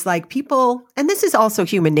that, it's like people, and this is also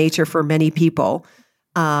human nature for many people,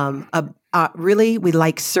 really, we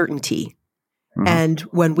like certainty. Mm-hmm. And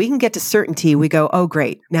when we can get to certainty, we go, oh,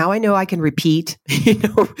 great. Now I know I can repeat,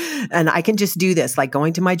 and I can just do this, like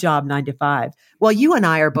going to my job 9 to 5. Well, you and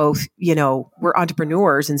I are both, we're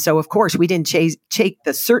entrepreneurs. And so of course we didn't take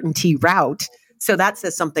the certainty route. So that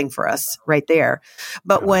says something for us right there.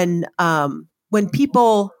 But when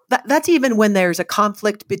people, that's even when there's a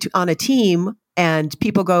conflict on a team and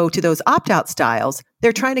people go to those opt-out styles,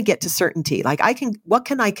 they're trying to get to certainty. Like what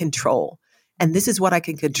can I control? And this is what I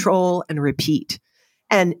can control and repeat.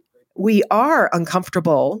 And we are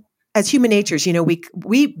uncomfortable as human natures.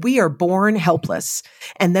 We are born helpless,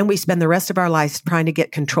 and then we spend the rest of our lives trying to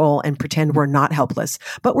get control and pretend we're not helpless.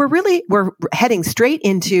 But we're heading straight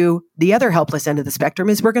into the other helpless end of the spectrum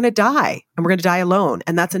is we're going to die, and we're going to die alone.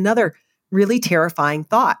 And that's another really terrifying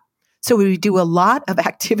thought. So we do a lot of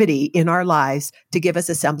activity in our lives to give us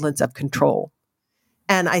a semblance of control.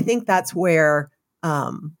 And I think that's where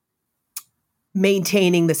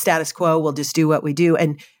maintaining the status quo, we'll just do what we do.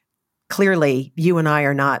 And clearly, you and I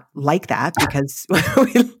are not like that because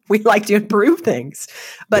we like to improve things.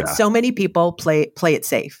 But so many people play it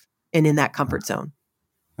safe and in that comfort zone.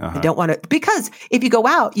 I don't want to, because if you go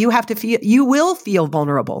out, you will feel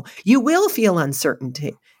vulnerable. You will feel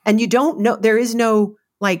uncertainty, and you don't know, there is no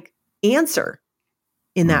answer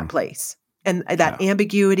in that place. And that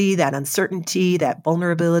ambiguity, that uncertainty, that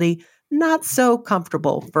vulnerability, not so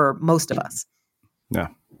comfortable for most of us. Yeah.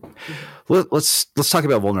 Let's talk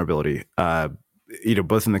about vulnerability.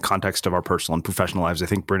 Both in the context of our personal and professional lives. I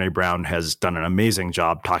think Brené Brown has done an amazing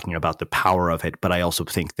job talking about the power of it, but I also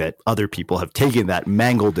think that other people have taken that,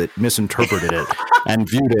 mangled it, misinterpreted it, and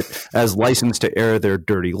viewed it as license to air their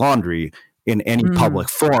dirty laundry in any public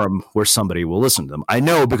forum where somebody will listen to them. I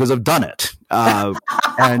know because I've done it.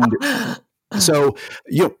 And so,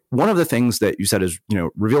 one of the things that you said is,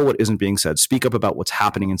 reveal what isn't being said, speak up about what's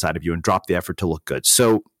happening inside of you, and drop the effort to look good.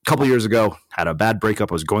 So a couple of years ago, had a bad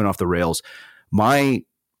breakup. I was going off the rails. My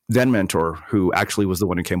then mentor, who actually was the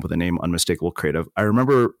one who came up with the name Unmistakable Creative, I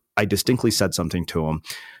remember I distinctly said something to him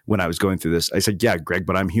when I was going through this. I said, yeah, Greg,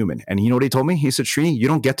 but I'm human. And you know what he told me? He said, Srini, you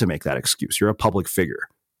don't get to make that excuse. You're a public figure.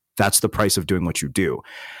 That's the price of doing what you do.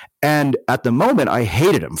 And at the moment, I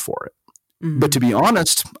hated him for it. But to be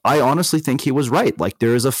honest, I honestly think he was right.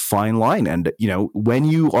 There is a fine line. And, when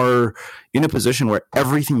you are in a position where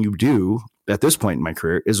everything you do at this point in my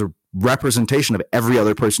career is a representation of every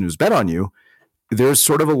other person who's bet on you, there's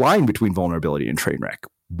sort of a line between vulnerability and train wreck.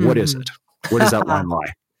 What is it? Where does that line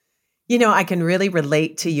lie? I can really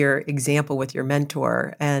relate to your example with your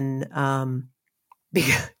mentor. And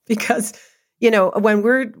because, when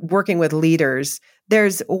we're working with leaders,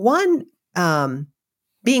 there's one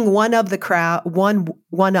being one of the crowd,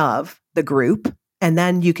 one of the group, and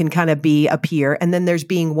then you can kind of be a peer. And then there's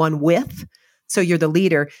being one with, so you're the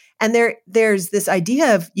leader. And there's this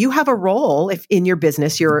idea of you have a role. If in your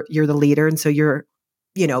business you're the leader, and so you're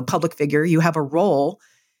public figure, you have a role.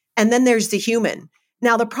 And then there's the human.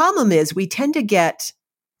 Now the problem is we tend to get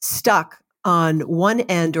stuck on one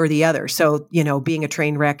end or the other. So being a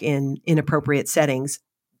train wreck in inappropriate settings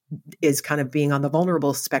is kind of being on the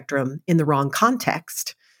vulnerable spectrum in the wrong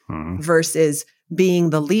context versus being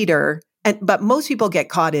the leader. But most people get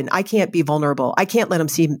caught in, I can't be vulnerable. I can't let them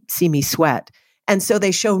see me sweat. And so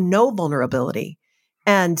they show no vulnerability.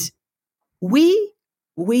 And we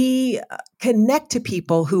connect to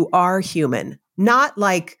people who are human, not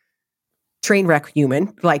like train wreck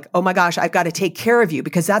human, like, oh my gosh, I've got to take care of you,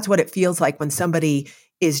 because that's what it feels like when somebody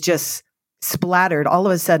is just splattered. All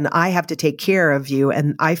of a sudden, I have to take care of you,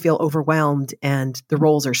 and I feel overwhelmed, and the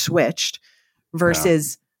roles are switched.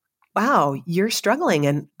 Versus, wow, you're struggling,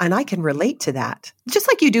 and I can relate to that. Just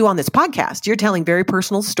like you do on this podcast, you're telling very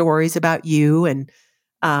personal stories about you, and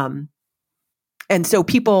so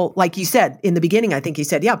people, like you said in the beginning, I think you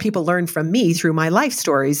said, yeah, people learn from me through my life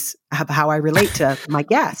stories of how I relate to my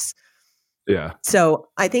guests. Yeah. So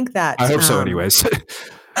I think that I hope so, anyways.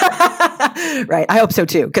 Right. I hope so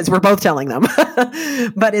too, because we're both telling them.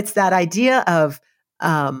 But it's that idea of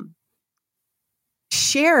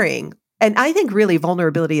sharing. And I think really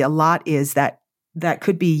vulnerability a lot is that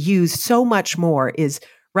could be used so much more is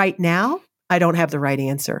right now, I don't have the right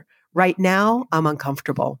answer. Right now, I'm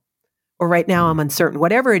uncomfortable. Or right now, I'm uncertain.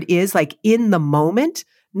 Whatever it is, like in the moment,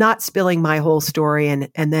 not spilling my whole story and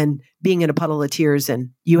then being in a puddle of tears and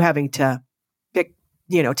you having to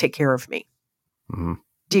take care of me. Mm-hmm.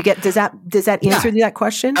 Does that answer that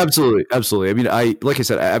question? Absolutely. I mean, like I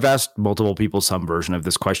said, I've asked multiple people some version of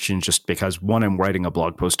this question just because, one, I'm writing a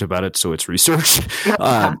blog post about it, so it's research.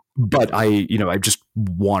 But I just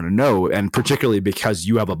want to know, and particularly because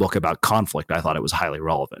you have a book about conflict, I thought it was highly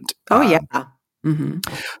relevant. Oh, yeah. Mm-hmm.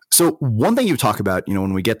 So one thing you talk about,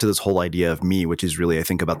 when we get to this whole idea of me, which is really, I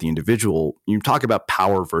think, about the individual, you talk about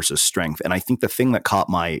power versus strength. And I think the thing that caught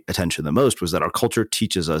my attention the most was that our culture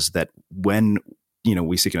teaches us that when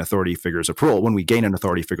we seek an authority figure's approval, when we gain an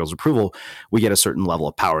authority figure's approval, we get a certain level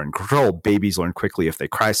of power and control. Babies learn quickly if they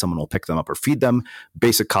cry, someone will pick them up or feed them.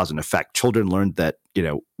 Basic cause and effect. Children learn that,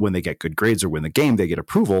 when they get good grades or win the game, they get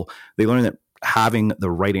approval. They learn that having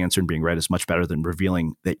the right answer and being right is much better than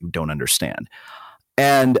revealing that you don't understand.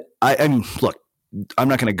 And I mean, look, I'm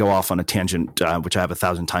not going to go off on a tangent, which I have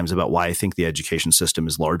 1,000 times about why I think the education system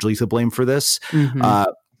is largely to blame for this.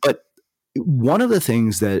 But one of the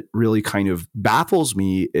things that really kind of baffles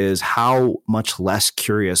me is how much less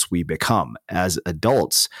curious we become as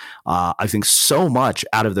adults. I think so much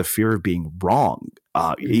out of the fear of being wrong,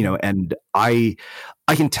 and I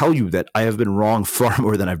can tell you that I have been wrong far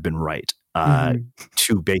more than I've been right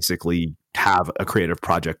to basically have a creative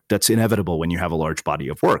project that's inevitable when you have a large body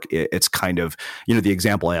of work. It's kind of, the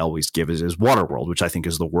example I always give is Waterworld, which I think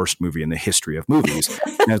is the worst movie in the history of movies.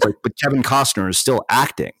 And it's like, but Kevin Costner is still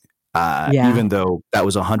acting, even though that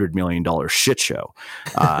was $100 million shit show.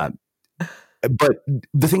 But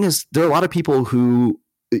the thing is, there are a lot of people who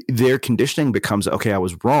their conditioning becomes, okay, I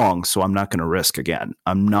was wrong, so I'm not going to risk again.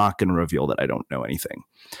 I'm not going to reveal that I don't know anything.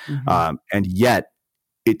 And yet,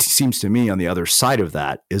 it seems to me on the other side of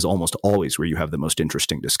that is almost always where you have the most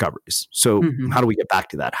interesting discoveries. So how do we get back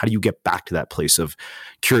to that? How do you get back to that place of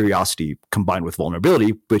curiosity combined with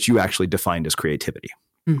vulnerability, which you actually defined as creativity?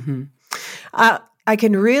 I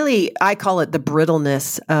call it the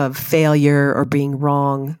brittleness of failure or being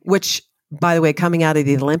wrong, which, by the way, coming out of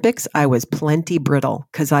the Olympics, I was plenty brittle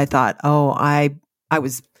because I thought, I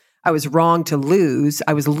was wrong to lose.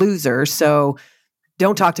 I was a loser. So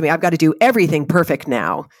don't talk to me. I've got to do everything perfect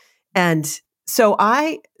now. And so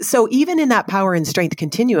even in that power and strength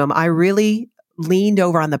continuum, I really leaned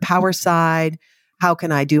over on the power side. How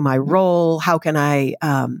can I do my role? How can I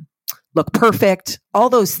look perfect? All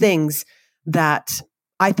those things that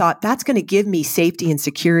I thought that's going to give me safety and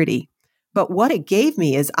security. But what it gave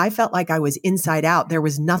me is I felt like I was inside out. There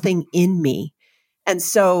was nothing in me. And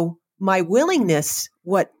so my willingness,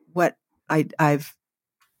 what I've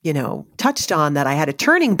touched on, that I had a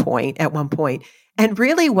turning point at one point. And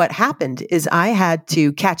really what happened is I had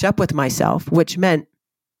to catch up with myself, which meant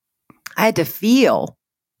I had to feel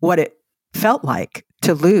what it felt like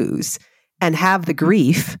to lose and have the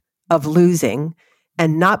grief of losing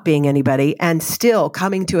and not being anybody and still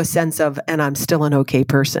coming to a sense of, and I'm still an okay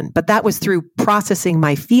person. But that was through processing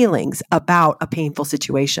my feelings about a painful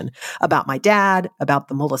situation, about my dad, about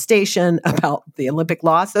the molestation, about the Olympic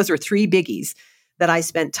loss. Those are three biggies that I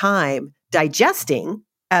spent time digesting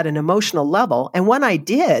at an emotional level. And when I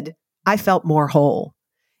did, I felt more whole.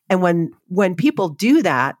 And when people do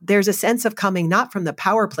that, there's a sense of coming not from the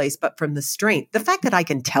power place, but from the strength. The fact that I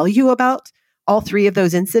can tell you about all three of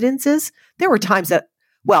those incidences, there were times that,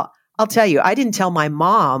 I'll tell you, I didn't tell my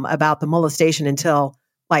mom about the molestation until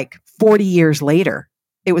like 40 years later.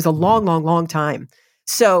 It was a long, long, long time.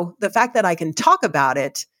 So the fact that I can talk about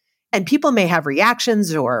it, and people may have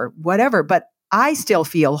reactions or whatever, but I still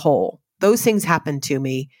feel whole. Those things happen to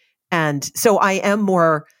me. And so I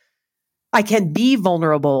can be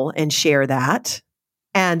vulnerable and share that,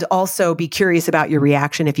 and also be curious about your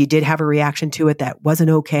reaction. If you did have a reaction to it that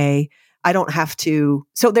wasn't okay, I don't have to.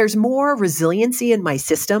 So there's more resiliency in my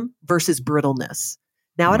system versus brittleness.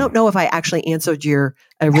 Now, I don't know if I actually answered your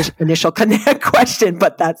initial question,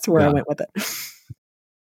 but that's where I went with it.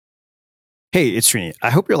 Hey, it's Srini. I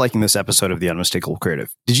hope you're liking this episode of The Unmistakable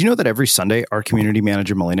Creative. Did you know that every Sunday, our community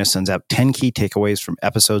manager, Melina, sends out 10 key takeaways from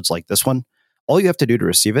episodes like this one? All you have to do to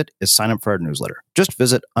receive it is sign up for our newsletter. Just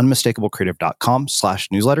visit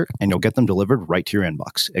unmistakablecreative.com/newsletter and you'll get them delivered right to your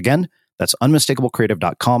inbox. Again, that's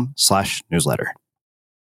unmistakablecreative.com/newsletter.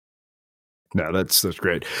 No, that's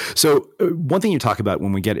great. So one thing you talk about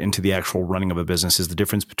when we get into the actual running of a business is the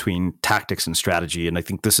difference between tactics and strategy. And I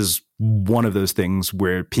think this is one of those things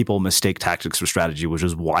where people mistake tactics for strategy, which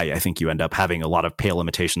is why I think you end up having a lot of pale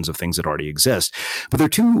imitations of things that already exist. But there are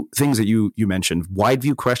two things that you mentioned, wide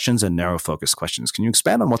view questions and narrow focus questions. Can you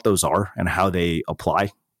expand on what those are and how they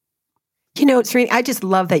apply? Srini, I just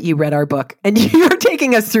love that you read our book and you're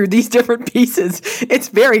taking us through these different pieces. It's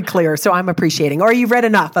very clear, so I'm appreciating. Or you've read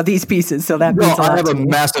enough of these pieces, so that means a lot I have to a me.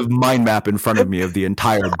 massive mind map in front of me of the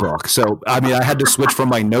entire book. So, I mean, I had to switch from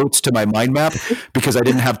my notes to my mind map because I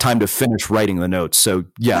didn't have time to finish writing the notes. So,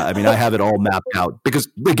 yeah, I mean, I have it all mapped out because,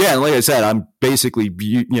 again, like I said, I'm basically,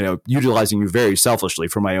 utilizing you very selfishly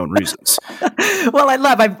for my own reasons. Well, I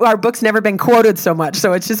love our book's never been quoted so much,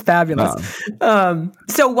 so it's just fabulous.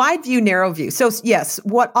 So wide view, narrow view. So yes,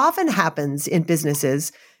 what often happens in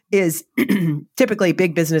businesses is typically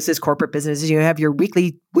big businesses, corporate businesses, you have your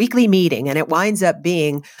weekly meeting and it winds up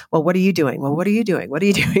being, well, what are you doing? Well, what are you doing? What are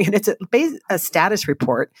you doing? And it's a status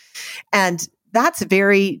report. And that's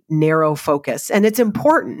very narrow focus. And it's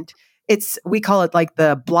important. We call it like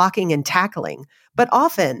the blocking and tackling. But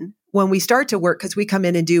often when we start to work, because we come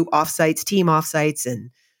in and do offsites, team offsites, and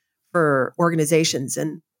for organizations,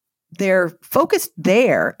 and they're focused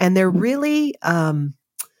there, and they're really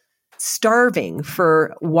starving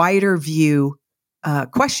for wider view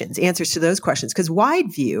questions, answers to those questions. Because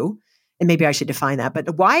wide view, and maybe I should define that,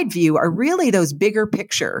 but wide view are really those bigger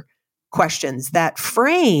picture questions that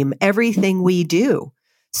frame everything we do.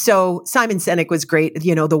 So Simon Sinek was great,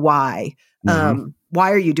 the why.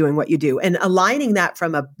 Why are you doing what you do? And aligning that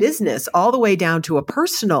from a business all the way down to a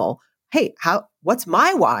personal, hey, what's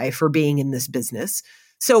my why for being in this business?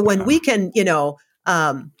 So when we can,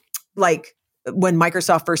 like when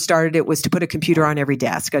Microsoft first started, it was to put a computer on every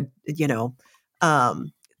desk.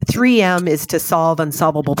 3M is to solve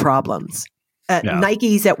unsolvable problems.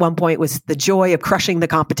 Nike's at one point was the joy of crushing the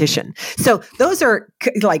competition. So those are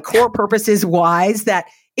like core purposes, whys that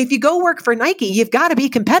if you go work for Nike, you've got to be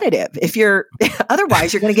competitive. If you're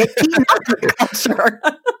otherwise, you're going to get eaten up for culture.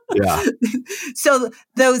 Yeah. So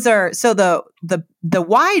the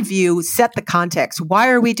wide view set the context. Why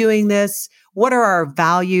are we doing this? What are our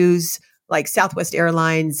values? Like Southwest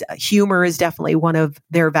Airlines, humor is definitely one of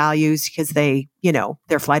their values because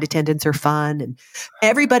their flight attendants are fun, and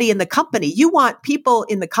everybody in the company, you want people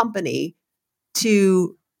in the company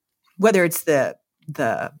to, whether it's the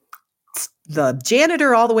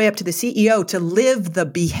janitor all the way up to the CEO, to live the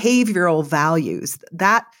behavioral values.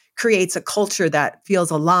 That creates a culture that feels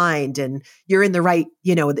aligned and you're in the right,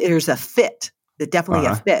 there's a fit, definitely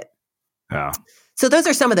a fit. Yeah. So those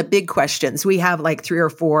are some of the big questions. We have like 3 or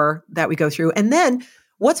 4 that we go through. And then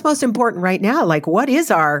what's most important right now? Like what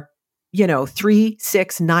is our, 3,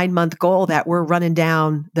 6, 9-month goal that we're running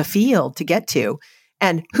down the field to get to?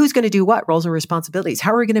 And who's going to do what, roles and responsibilities?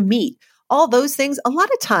 How are we going to meet? All those things. A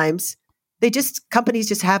lot of times companies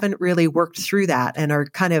just haven't really worked through that and are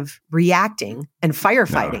kind of reacting and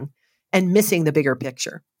firefighting and missing the bigger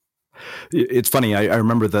picture. It's funny. I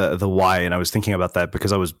remember the why, and I was thinking about that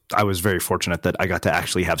because I was very fortunate that I got to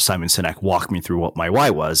actually have Simon Sinek walk me through what my why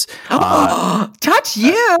was. Touch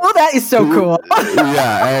you! That is so cool.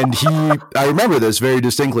 Yeah, and I remember this very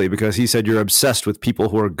distinctly because he said, "You're obsessed with people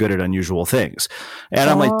who are good at unusual things," and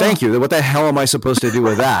I'm like, "Thank you. What the hell am I supposed to do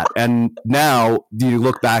with that?" And now you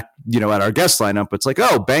look back, at our guest lineup, it's like,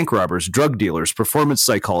 oh, bank robbers, drug dealers, performance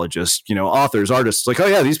psychologists, authors, artists. It's like, oh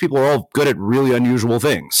yeah, these people are all good at really unusual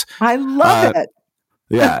things. I love it.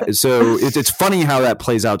 Yeah. So it's funny how that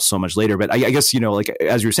plays out so much later. But I guess,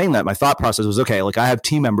 as you're saying that, my thought process was, okay, like I have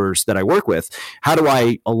team members that I work with. How do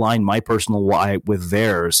I align my personal why with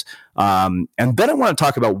theirs? And then I want to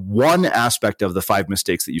talk about one aspect of the 5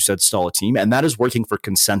 mistakes that you said stall a team, and that is working for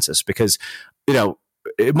consensus. Because,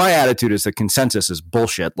 my attitude is that consensus is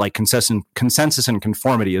bullshit. Like consensus and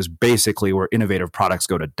conformity is basically where innovative products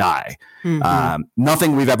go to die. Mm-hmm.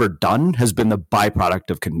 Nothing we've ever done has been the byproduct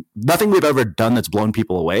of nothing we've ever done that's blown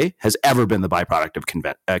people away has ever been the byproduct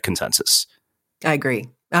of consensus. I agree.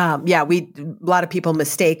 A lot of people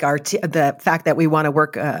mistake the fact that we want to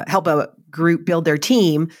work, help a group build their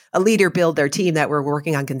team, a leader build their team, that we're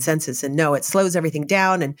working on consensus. And no, it slows everything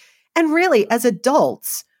down. And really, as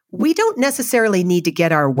adults, we don't necessarily need to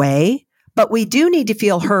get our way, but we do need to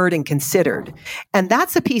feel heard and considered. And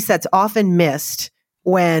that's a piece that's often missed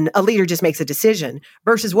when a leader just makes a decision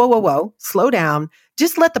versus, whoa, slow down.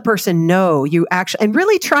 Just let the person know you actually, and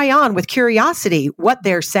really try on with curiosity what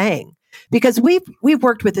they're saying. Because we've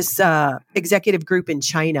worked with this executive group in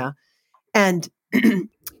China, and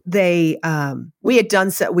we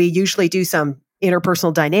usually do some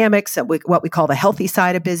interpersonal dynamics, what we call the healthy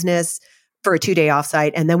side of business, for a 2-day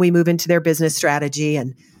offsite. And then we move into their business strategy.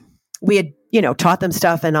 And we had, taught them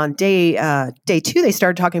stuff. And on day 2, they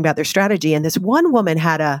started talking about their strategy. And this one woman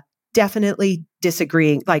had a definitely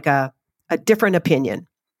disagreeing, like a different opinion.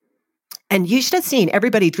 And you should have seen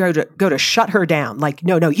everybody go to shut her down. Like,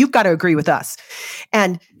 no, you've got to agree with us.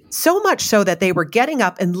 And so much so that they were getting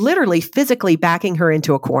up and literally physically backing her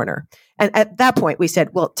into a corner. And at that point we said,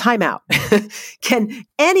 well, time out. Can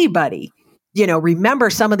anybody remember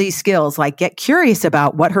some of these skills, like get curious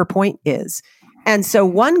about what her point is. And so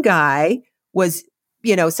one guy was,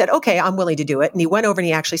 said, okay, I'm willing to do it. And he went over and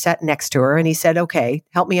he actually sat next to her and he said, okay,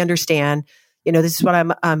 help me understand, this is what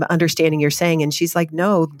I'm understanding you're saying. And she's like,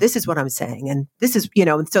 no, this is what I'm saying. And this is,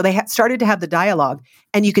 and so they started to have the dialogue,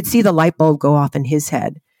 and you could see the light bulb go off in his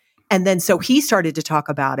head. And then, so he started to talk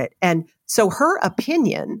about it. And so her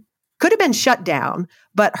opinion could have been shut down,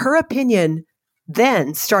 but her opinion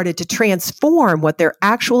then started to transform what their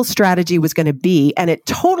actual strategy was going to be. And it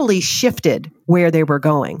totally shifted where they were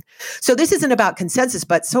going. So this isn't about consensus,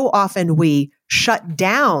 but so often we shut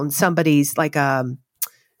down somebody's like a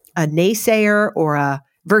naysayer or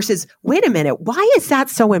versus, wait a minute, why is that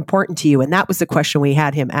so important to you? And that was the question we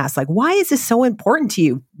had him ask. Like, why is this so important to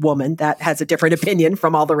you, woman that has a different opinion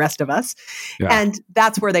from all the rest of us? Yeah. And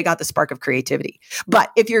that's where they got the spark of creativity.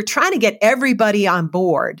 But if you're trying to get everybody on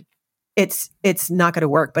board, it's not going to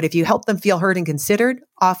work. But if you help them feel heard and considered,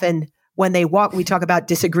 often when they walk, we talk about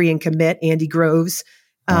disagree and commit, Andy Groves.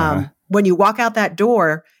 When you walk out that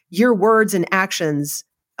door, your words and actions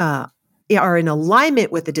are in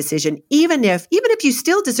alignment with the decision. Even if you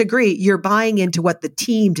still disagree, you're buying into what the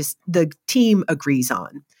team agrees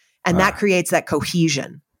on, and that creates that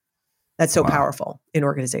cohesion that's so powerful in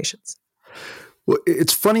organizations. Well,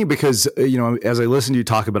 it's funny because, as I listen to you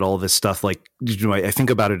talk about all this stuff, like, I think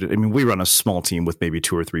about it. I mean, we run a small team with maybe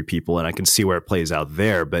 2 or 3 people, and I can see where it plays out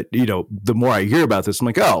there. But, the more I hear about this, I'm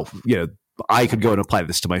like, I could go and apply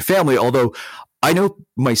this to my family. Although I know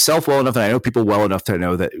myself well enough, and I know people well enough to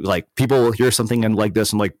know that, like, people hear something and like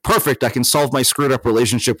this, and like, perfect, I can solve my screwed up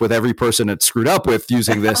relationship with every person it's screwed up with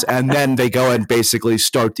using this. And then they go and basically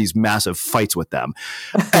start these massive fights with them.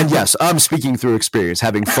 And yes, I'm speaking through experience,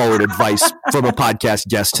 having followed advice from a podcast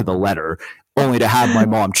guest to the letter, only to have my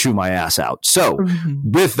mom chew my ass out. So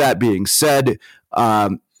with that being said,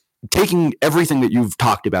 taking everything that you've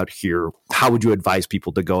talked about here, how would you advise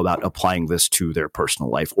people to go about applying this to their personal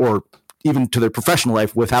life or even to their professional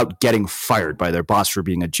life without getting fired by their boss for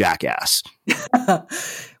being a jackass? Well,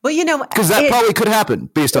 because that probably could happen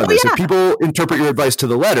based on this. Yeah. If people interpret your advice to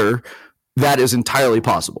the letter, that is entirely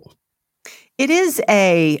possible. It is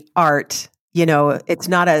a art, it's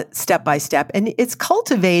not a step by step, and it's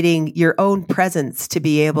cultivating your own presence to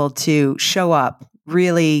be able to show up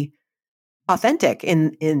really authentic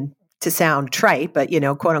in to sound trite, but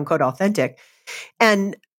quote unquote authentic.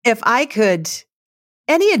 And if I could,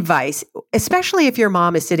 any advice, especially if your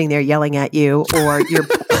mom is sitting there yelling at you or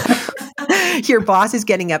your boss is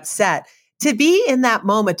getting upset, to be in that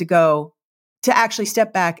moment to actually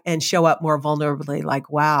step back and show up more vulnerably,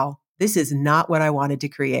 like, wow, this is not what I wanted to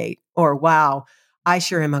create, or wow, I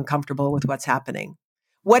sure am uncomfortable with what's happening.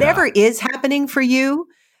 Whatever is happening for you,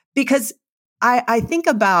 because I think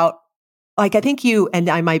about, like, I think you, and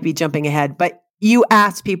I might be jumping ahead, but you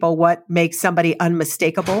ask people what makes somebody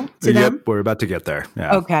unmistakable to them. Yep, we're about to get there.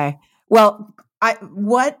 Yeah. Okay. Well,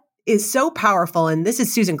 what is so powerful, and this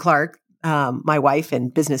is Susan Clark, my wife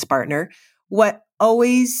and business partner, what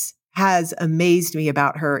always has amazed me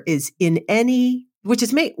about her is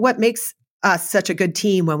what makes us such a good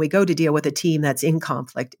team when we go to deal with a team that's in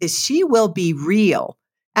conflict, is she will be real.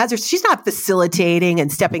 She's not facilitating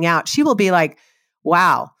and stepping out. She will be like,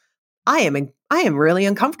 wow, I am really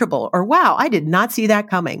uncomfortable, or wow, I did not see that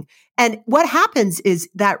coming. And what happens is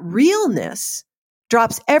that realness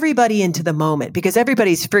drops everybody into the moment, because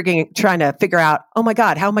everybody's trying to figure out, oh my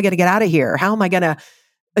God, how am I going to get out of here? How am I going to,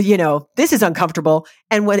 this is uncomfortable.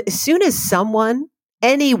 And as soon as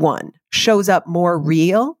anyone shows up more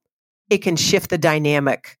real, it can shift the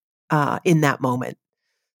dynamic in that moment.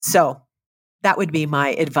 So that would be my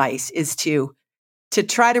advice, is to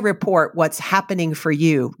try to report what's happening for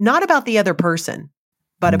you, not about the other person,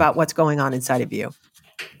 but about what's going on inside of you.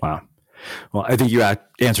 Wow. Well, I think you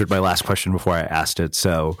answered my last question before I asked it.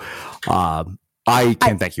 So I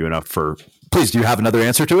can't thank you enough for, please, do you have another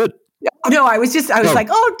answer to it? No, I was like,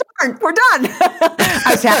 oh, darn, we're done. I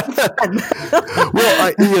was having fun.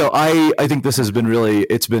 Well, I think this has been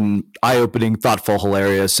it's been eye-opening, thoughtful,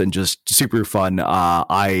 hilarious, and just super fun.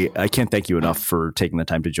 I can't thank you enough for taking the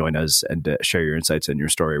time to join us and to share your insights and your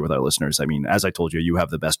story with our listeners. I mean, as I told you, you have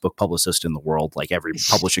the best book publicist in the world. Like, every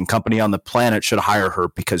publishing company on the planet should hire her,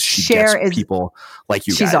 because she gets people like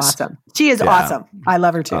you guys. She's awesome. She is awesome. I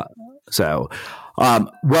love her too.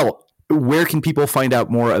 Where can people find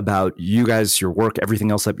out more about you guys, your work,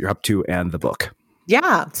 everything else that you're up to, and the book?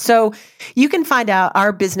 Yeah. So you can find out,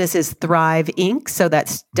 our business is Thrive Inc. So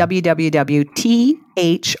that's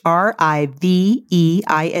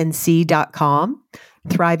www.thriveinc.com,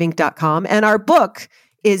 thriveinc.com. And our book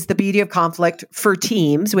is The Beauty of Conflict for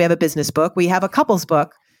Teams. We have a business book. We have a couples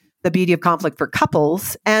book, The Beauty of Conflict for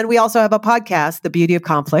Couples. And we also have a podcast, The Beauty of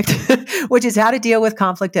Conflict, which is how to deal with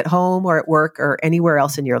conflict at home or at work or anywhere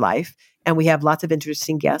else in your life. And we have lots of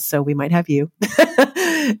interesting guests, so we might have you.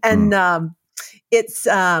 And it's,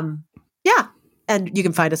 and you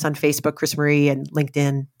can find us on Facebook, CrisMarie, and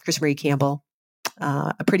LinkedIn, CrisMarie Campbell.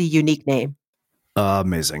 A pretty unique name.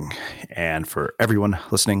 Amazing. And for everyone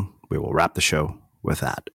listening, we will wrap the show with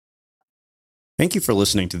that. Thank you for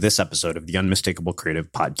listening to this episode of the Unmistakable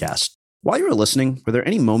Creative Podcast. While you were listening, were there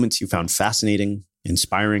any moments you found fascinating,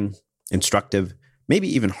 inspiring, instructive, maybe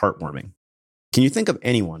even heartwarming? Can you think of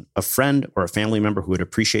anyone, a friend or a family member, who would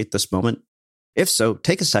appreciate this moment? If so,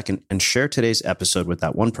 take a second and share today's episode with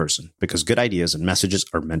that one person, because good ideas and messages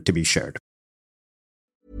are meant to be shared.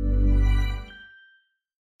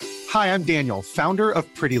 Hi, I'm Daniel, founder of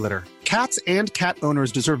Pretty Litter. Cats and cat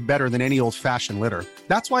owners deserve better than any old-fashioned litter.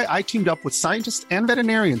 That's why I teamed up with scientists and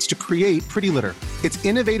veterinarians to create Pretty Litter. Its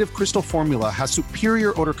innovative crystal formula has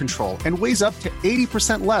superior odor control and weighs up to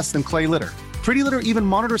 80% less than clay litter. Pretty Litter even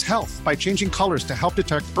monitors health by changing colors to help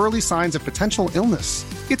detect early signs of potential illness.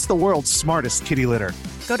 It's the world's smartest kitty litter.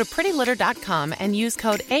 Go to prettylitter.com and use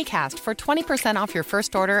code ACAST for 20% off your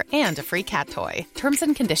first order and a free cat toy. Terms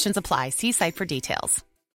and conditions apply. See site for details.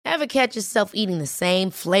 Ever catch yourself eating the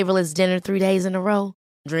same flavorless dinner 3 days in a row?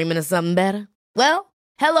 Dreaming of something better? Well,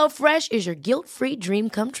 HelloFresh is your guilt-free dream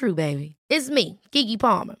come true, baby. It's me, Keke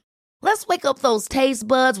Palmer. Let's wake up those taste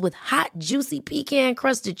buds with hot, juicy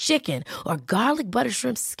pecan-crusted chicken or garlic butter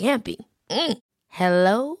shrimp scampi.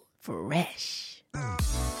 Hello Fresh.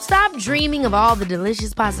 Stop dreaming of all the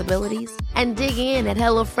delicious possibilities and dig in at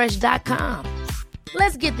HelloFresh.com.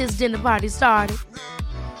 Let's get this dinner party started.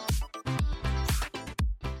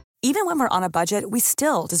 Even when we're on a budget, we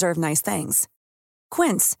still deserve nice things.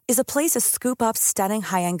 Quince is a place to scoop up stunning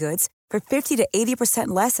high-end goods for 50 to 80%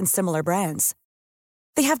 less than similar brands.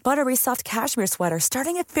 They have buttery soft cashmere sweaters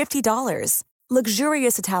starting at $50,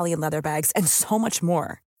 luxurious Italian leather bags, and so much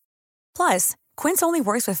more. Plus, Quince only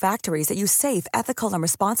works with factories that use safe, ethical, and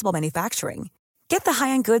responsible manufacturing. Get the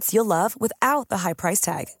high-end goods you'll love without the high price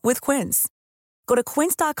tag with Quince. Go to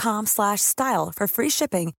quince.com/style for free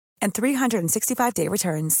shipping and 365-day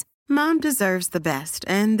returns. Mom deserves the best,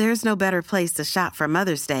 and there's no better place to shop for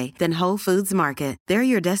Mother's Day than Whole Foods Market. They're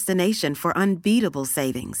your destination for unbeatable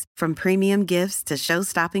savings, from premium gifts to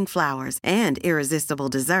show-stopping flowers and irresistible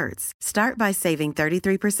desserts. Start by saving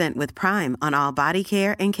 33% with Prime on all body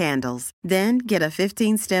care and candles. Then get a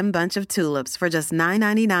 15-stem bunch of tulips for just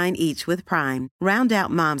 $9.99 each with Prime. Round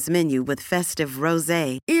out Mom's menu with festive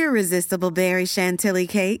rosé, irresistible berry chantilly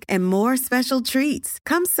cake, and more special treats.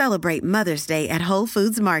 Come celebrate Mother's Day at Whole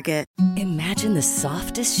Foods Market. Imagine the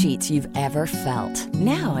softest sheets you've ever felt.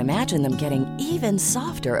 Now imagine them getting even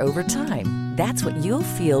softer over time. That's what you'll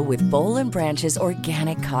feel with Boll & Branch's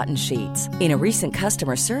organic cotton sheets. In a recent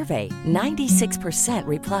customer survey, 96%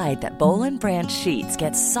 replied that Boll & Branch sheets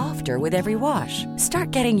get softer with every wash.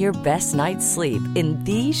 Start getting your best night's sleep in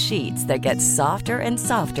these sheets that get softer and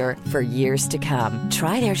softer for years to come.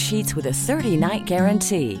 Try their sheets with a 30-night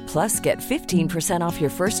guarantee. Plus, get 15% off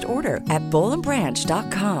your first order at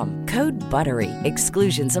bollandbranch.com. Code BUTTERY.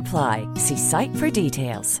 Exclusions apply. See site for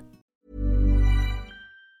details.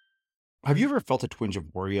 Have you ever felt a twinge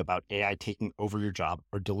of worry about AI taking over your job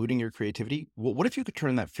or diluting your creativity? Well, what if you could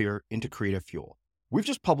turn that fear into creative fuel? We've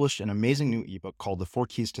just published an amazing new ebook called The 4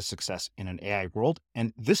 Keys to Success in an AI World,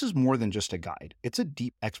 and this is more than just a guide. It's a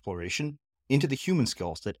deep exploration into the human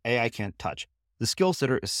skills that AI can't touch, the skills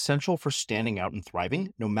that are essential for standing out and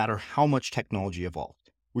thriving, no matter how much technology evolves.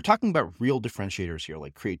 We're talking about real differentiators here,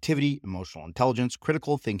 like creativity, emotional intelligence,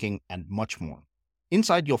 critical thinking, and much more.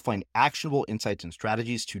 Inside, you'll find actionable insights and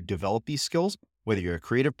strategies to develop these skills, whether you're a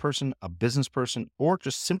creative person, a business person, or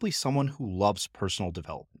just simply someone who loves personal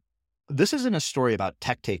development. This isn't a story about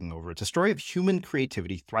tech taking over. It's a story of human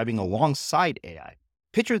creativity thriving alongside AI.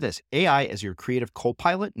 Picture this, AI as your creative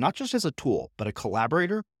co-pilot, not just as a tool, but a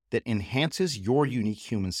collaborator that enhances your unique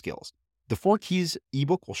human skills. The 4 Keys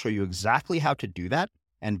ebook will show you exactly how to do that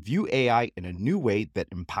and view AI in a new way that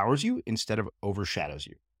empowers you instead of overshadows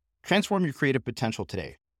you. Transform your creative potential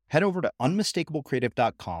today. Head over to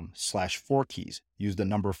unmistakablecreative.com/4keys. Use the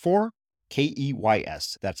number 4,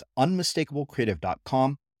 KEYS. That's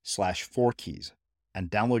unmistakablecreative.com/4keys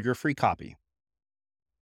and download your free copy.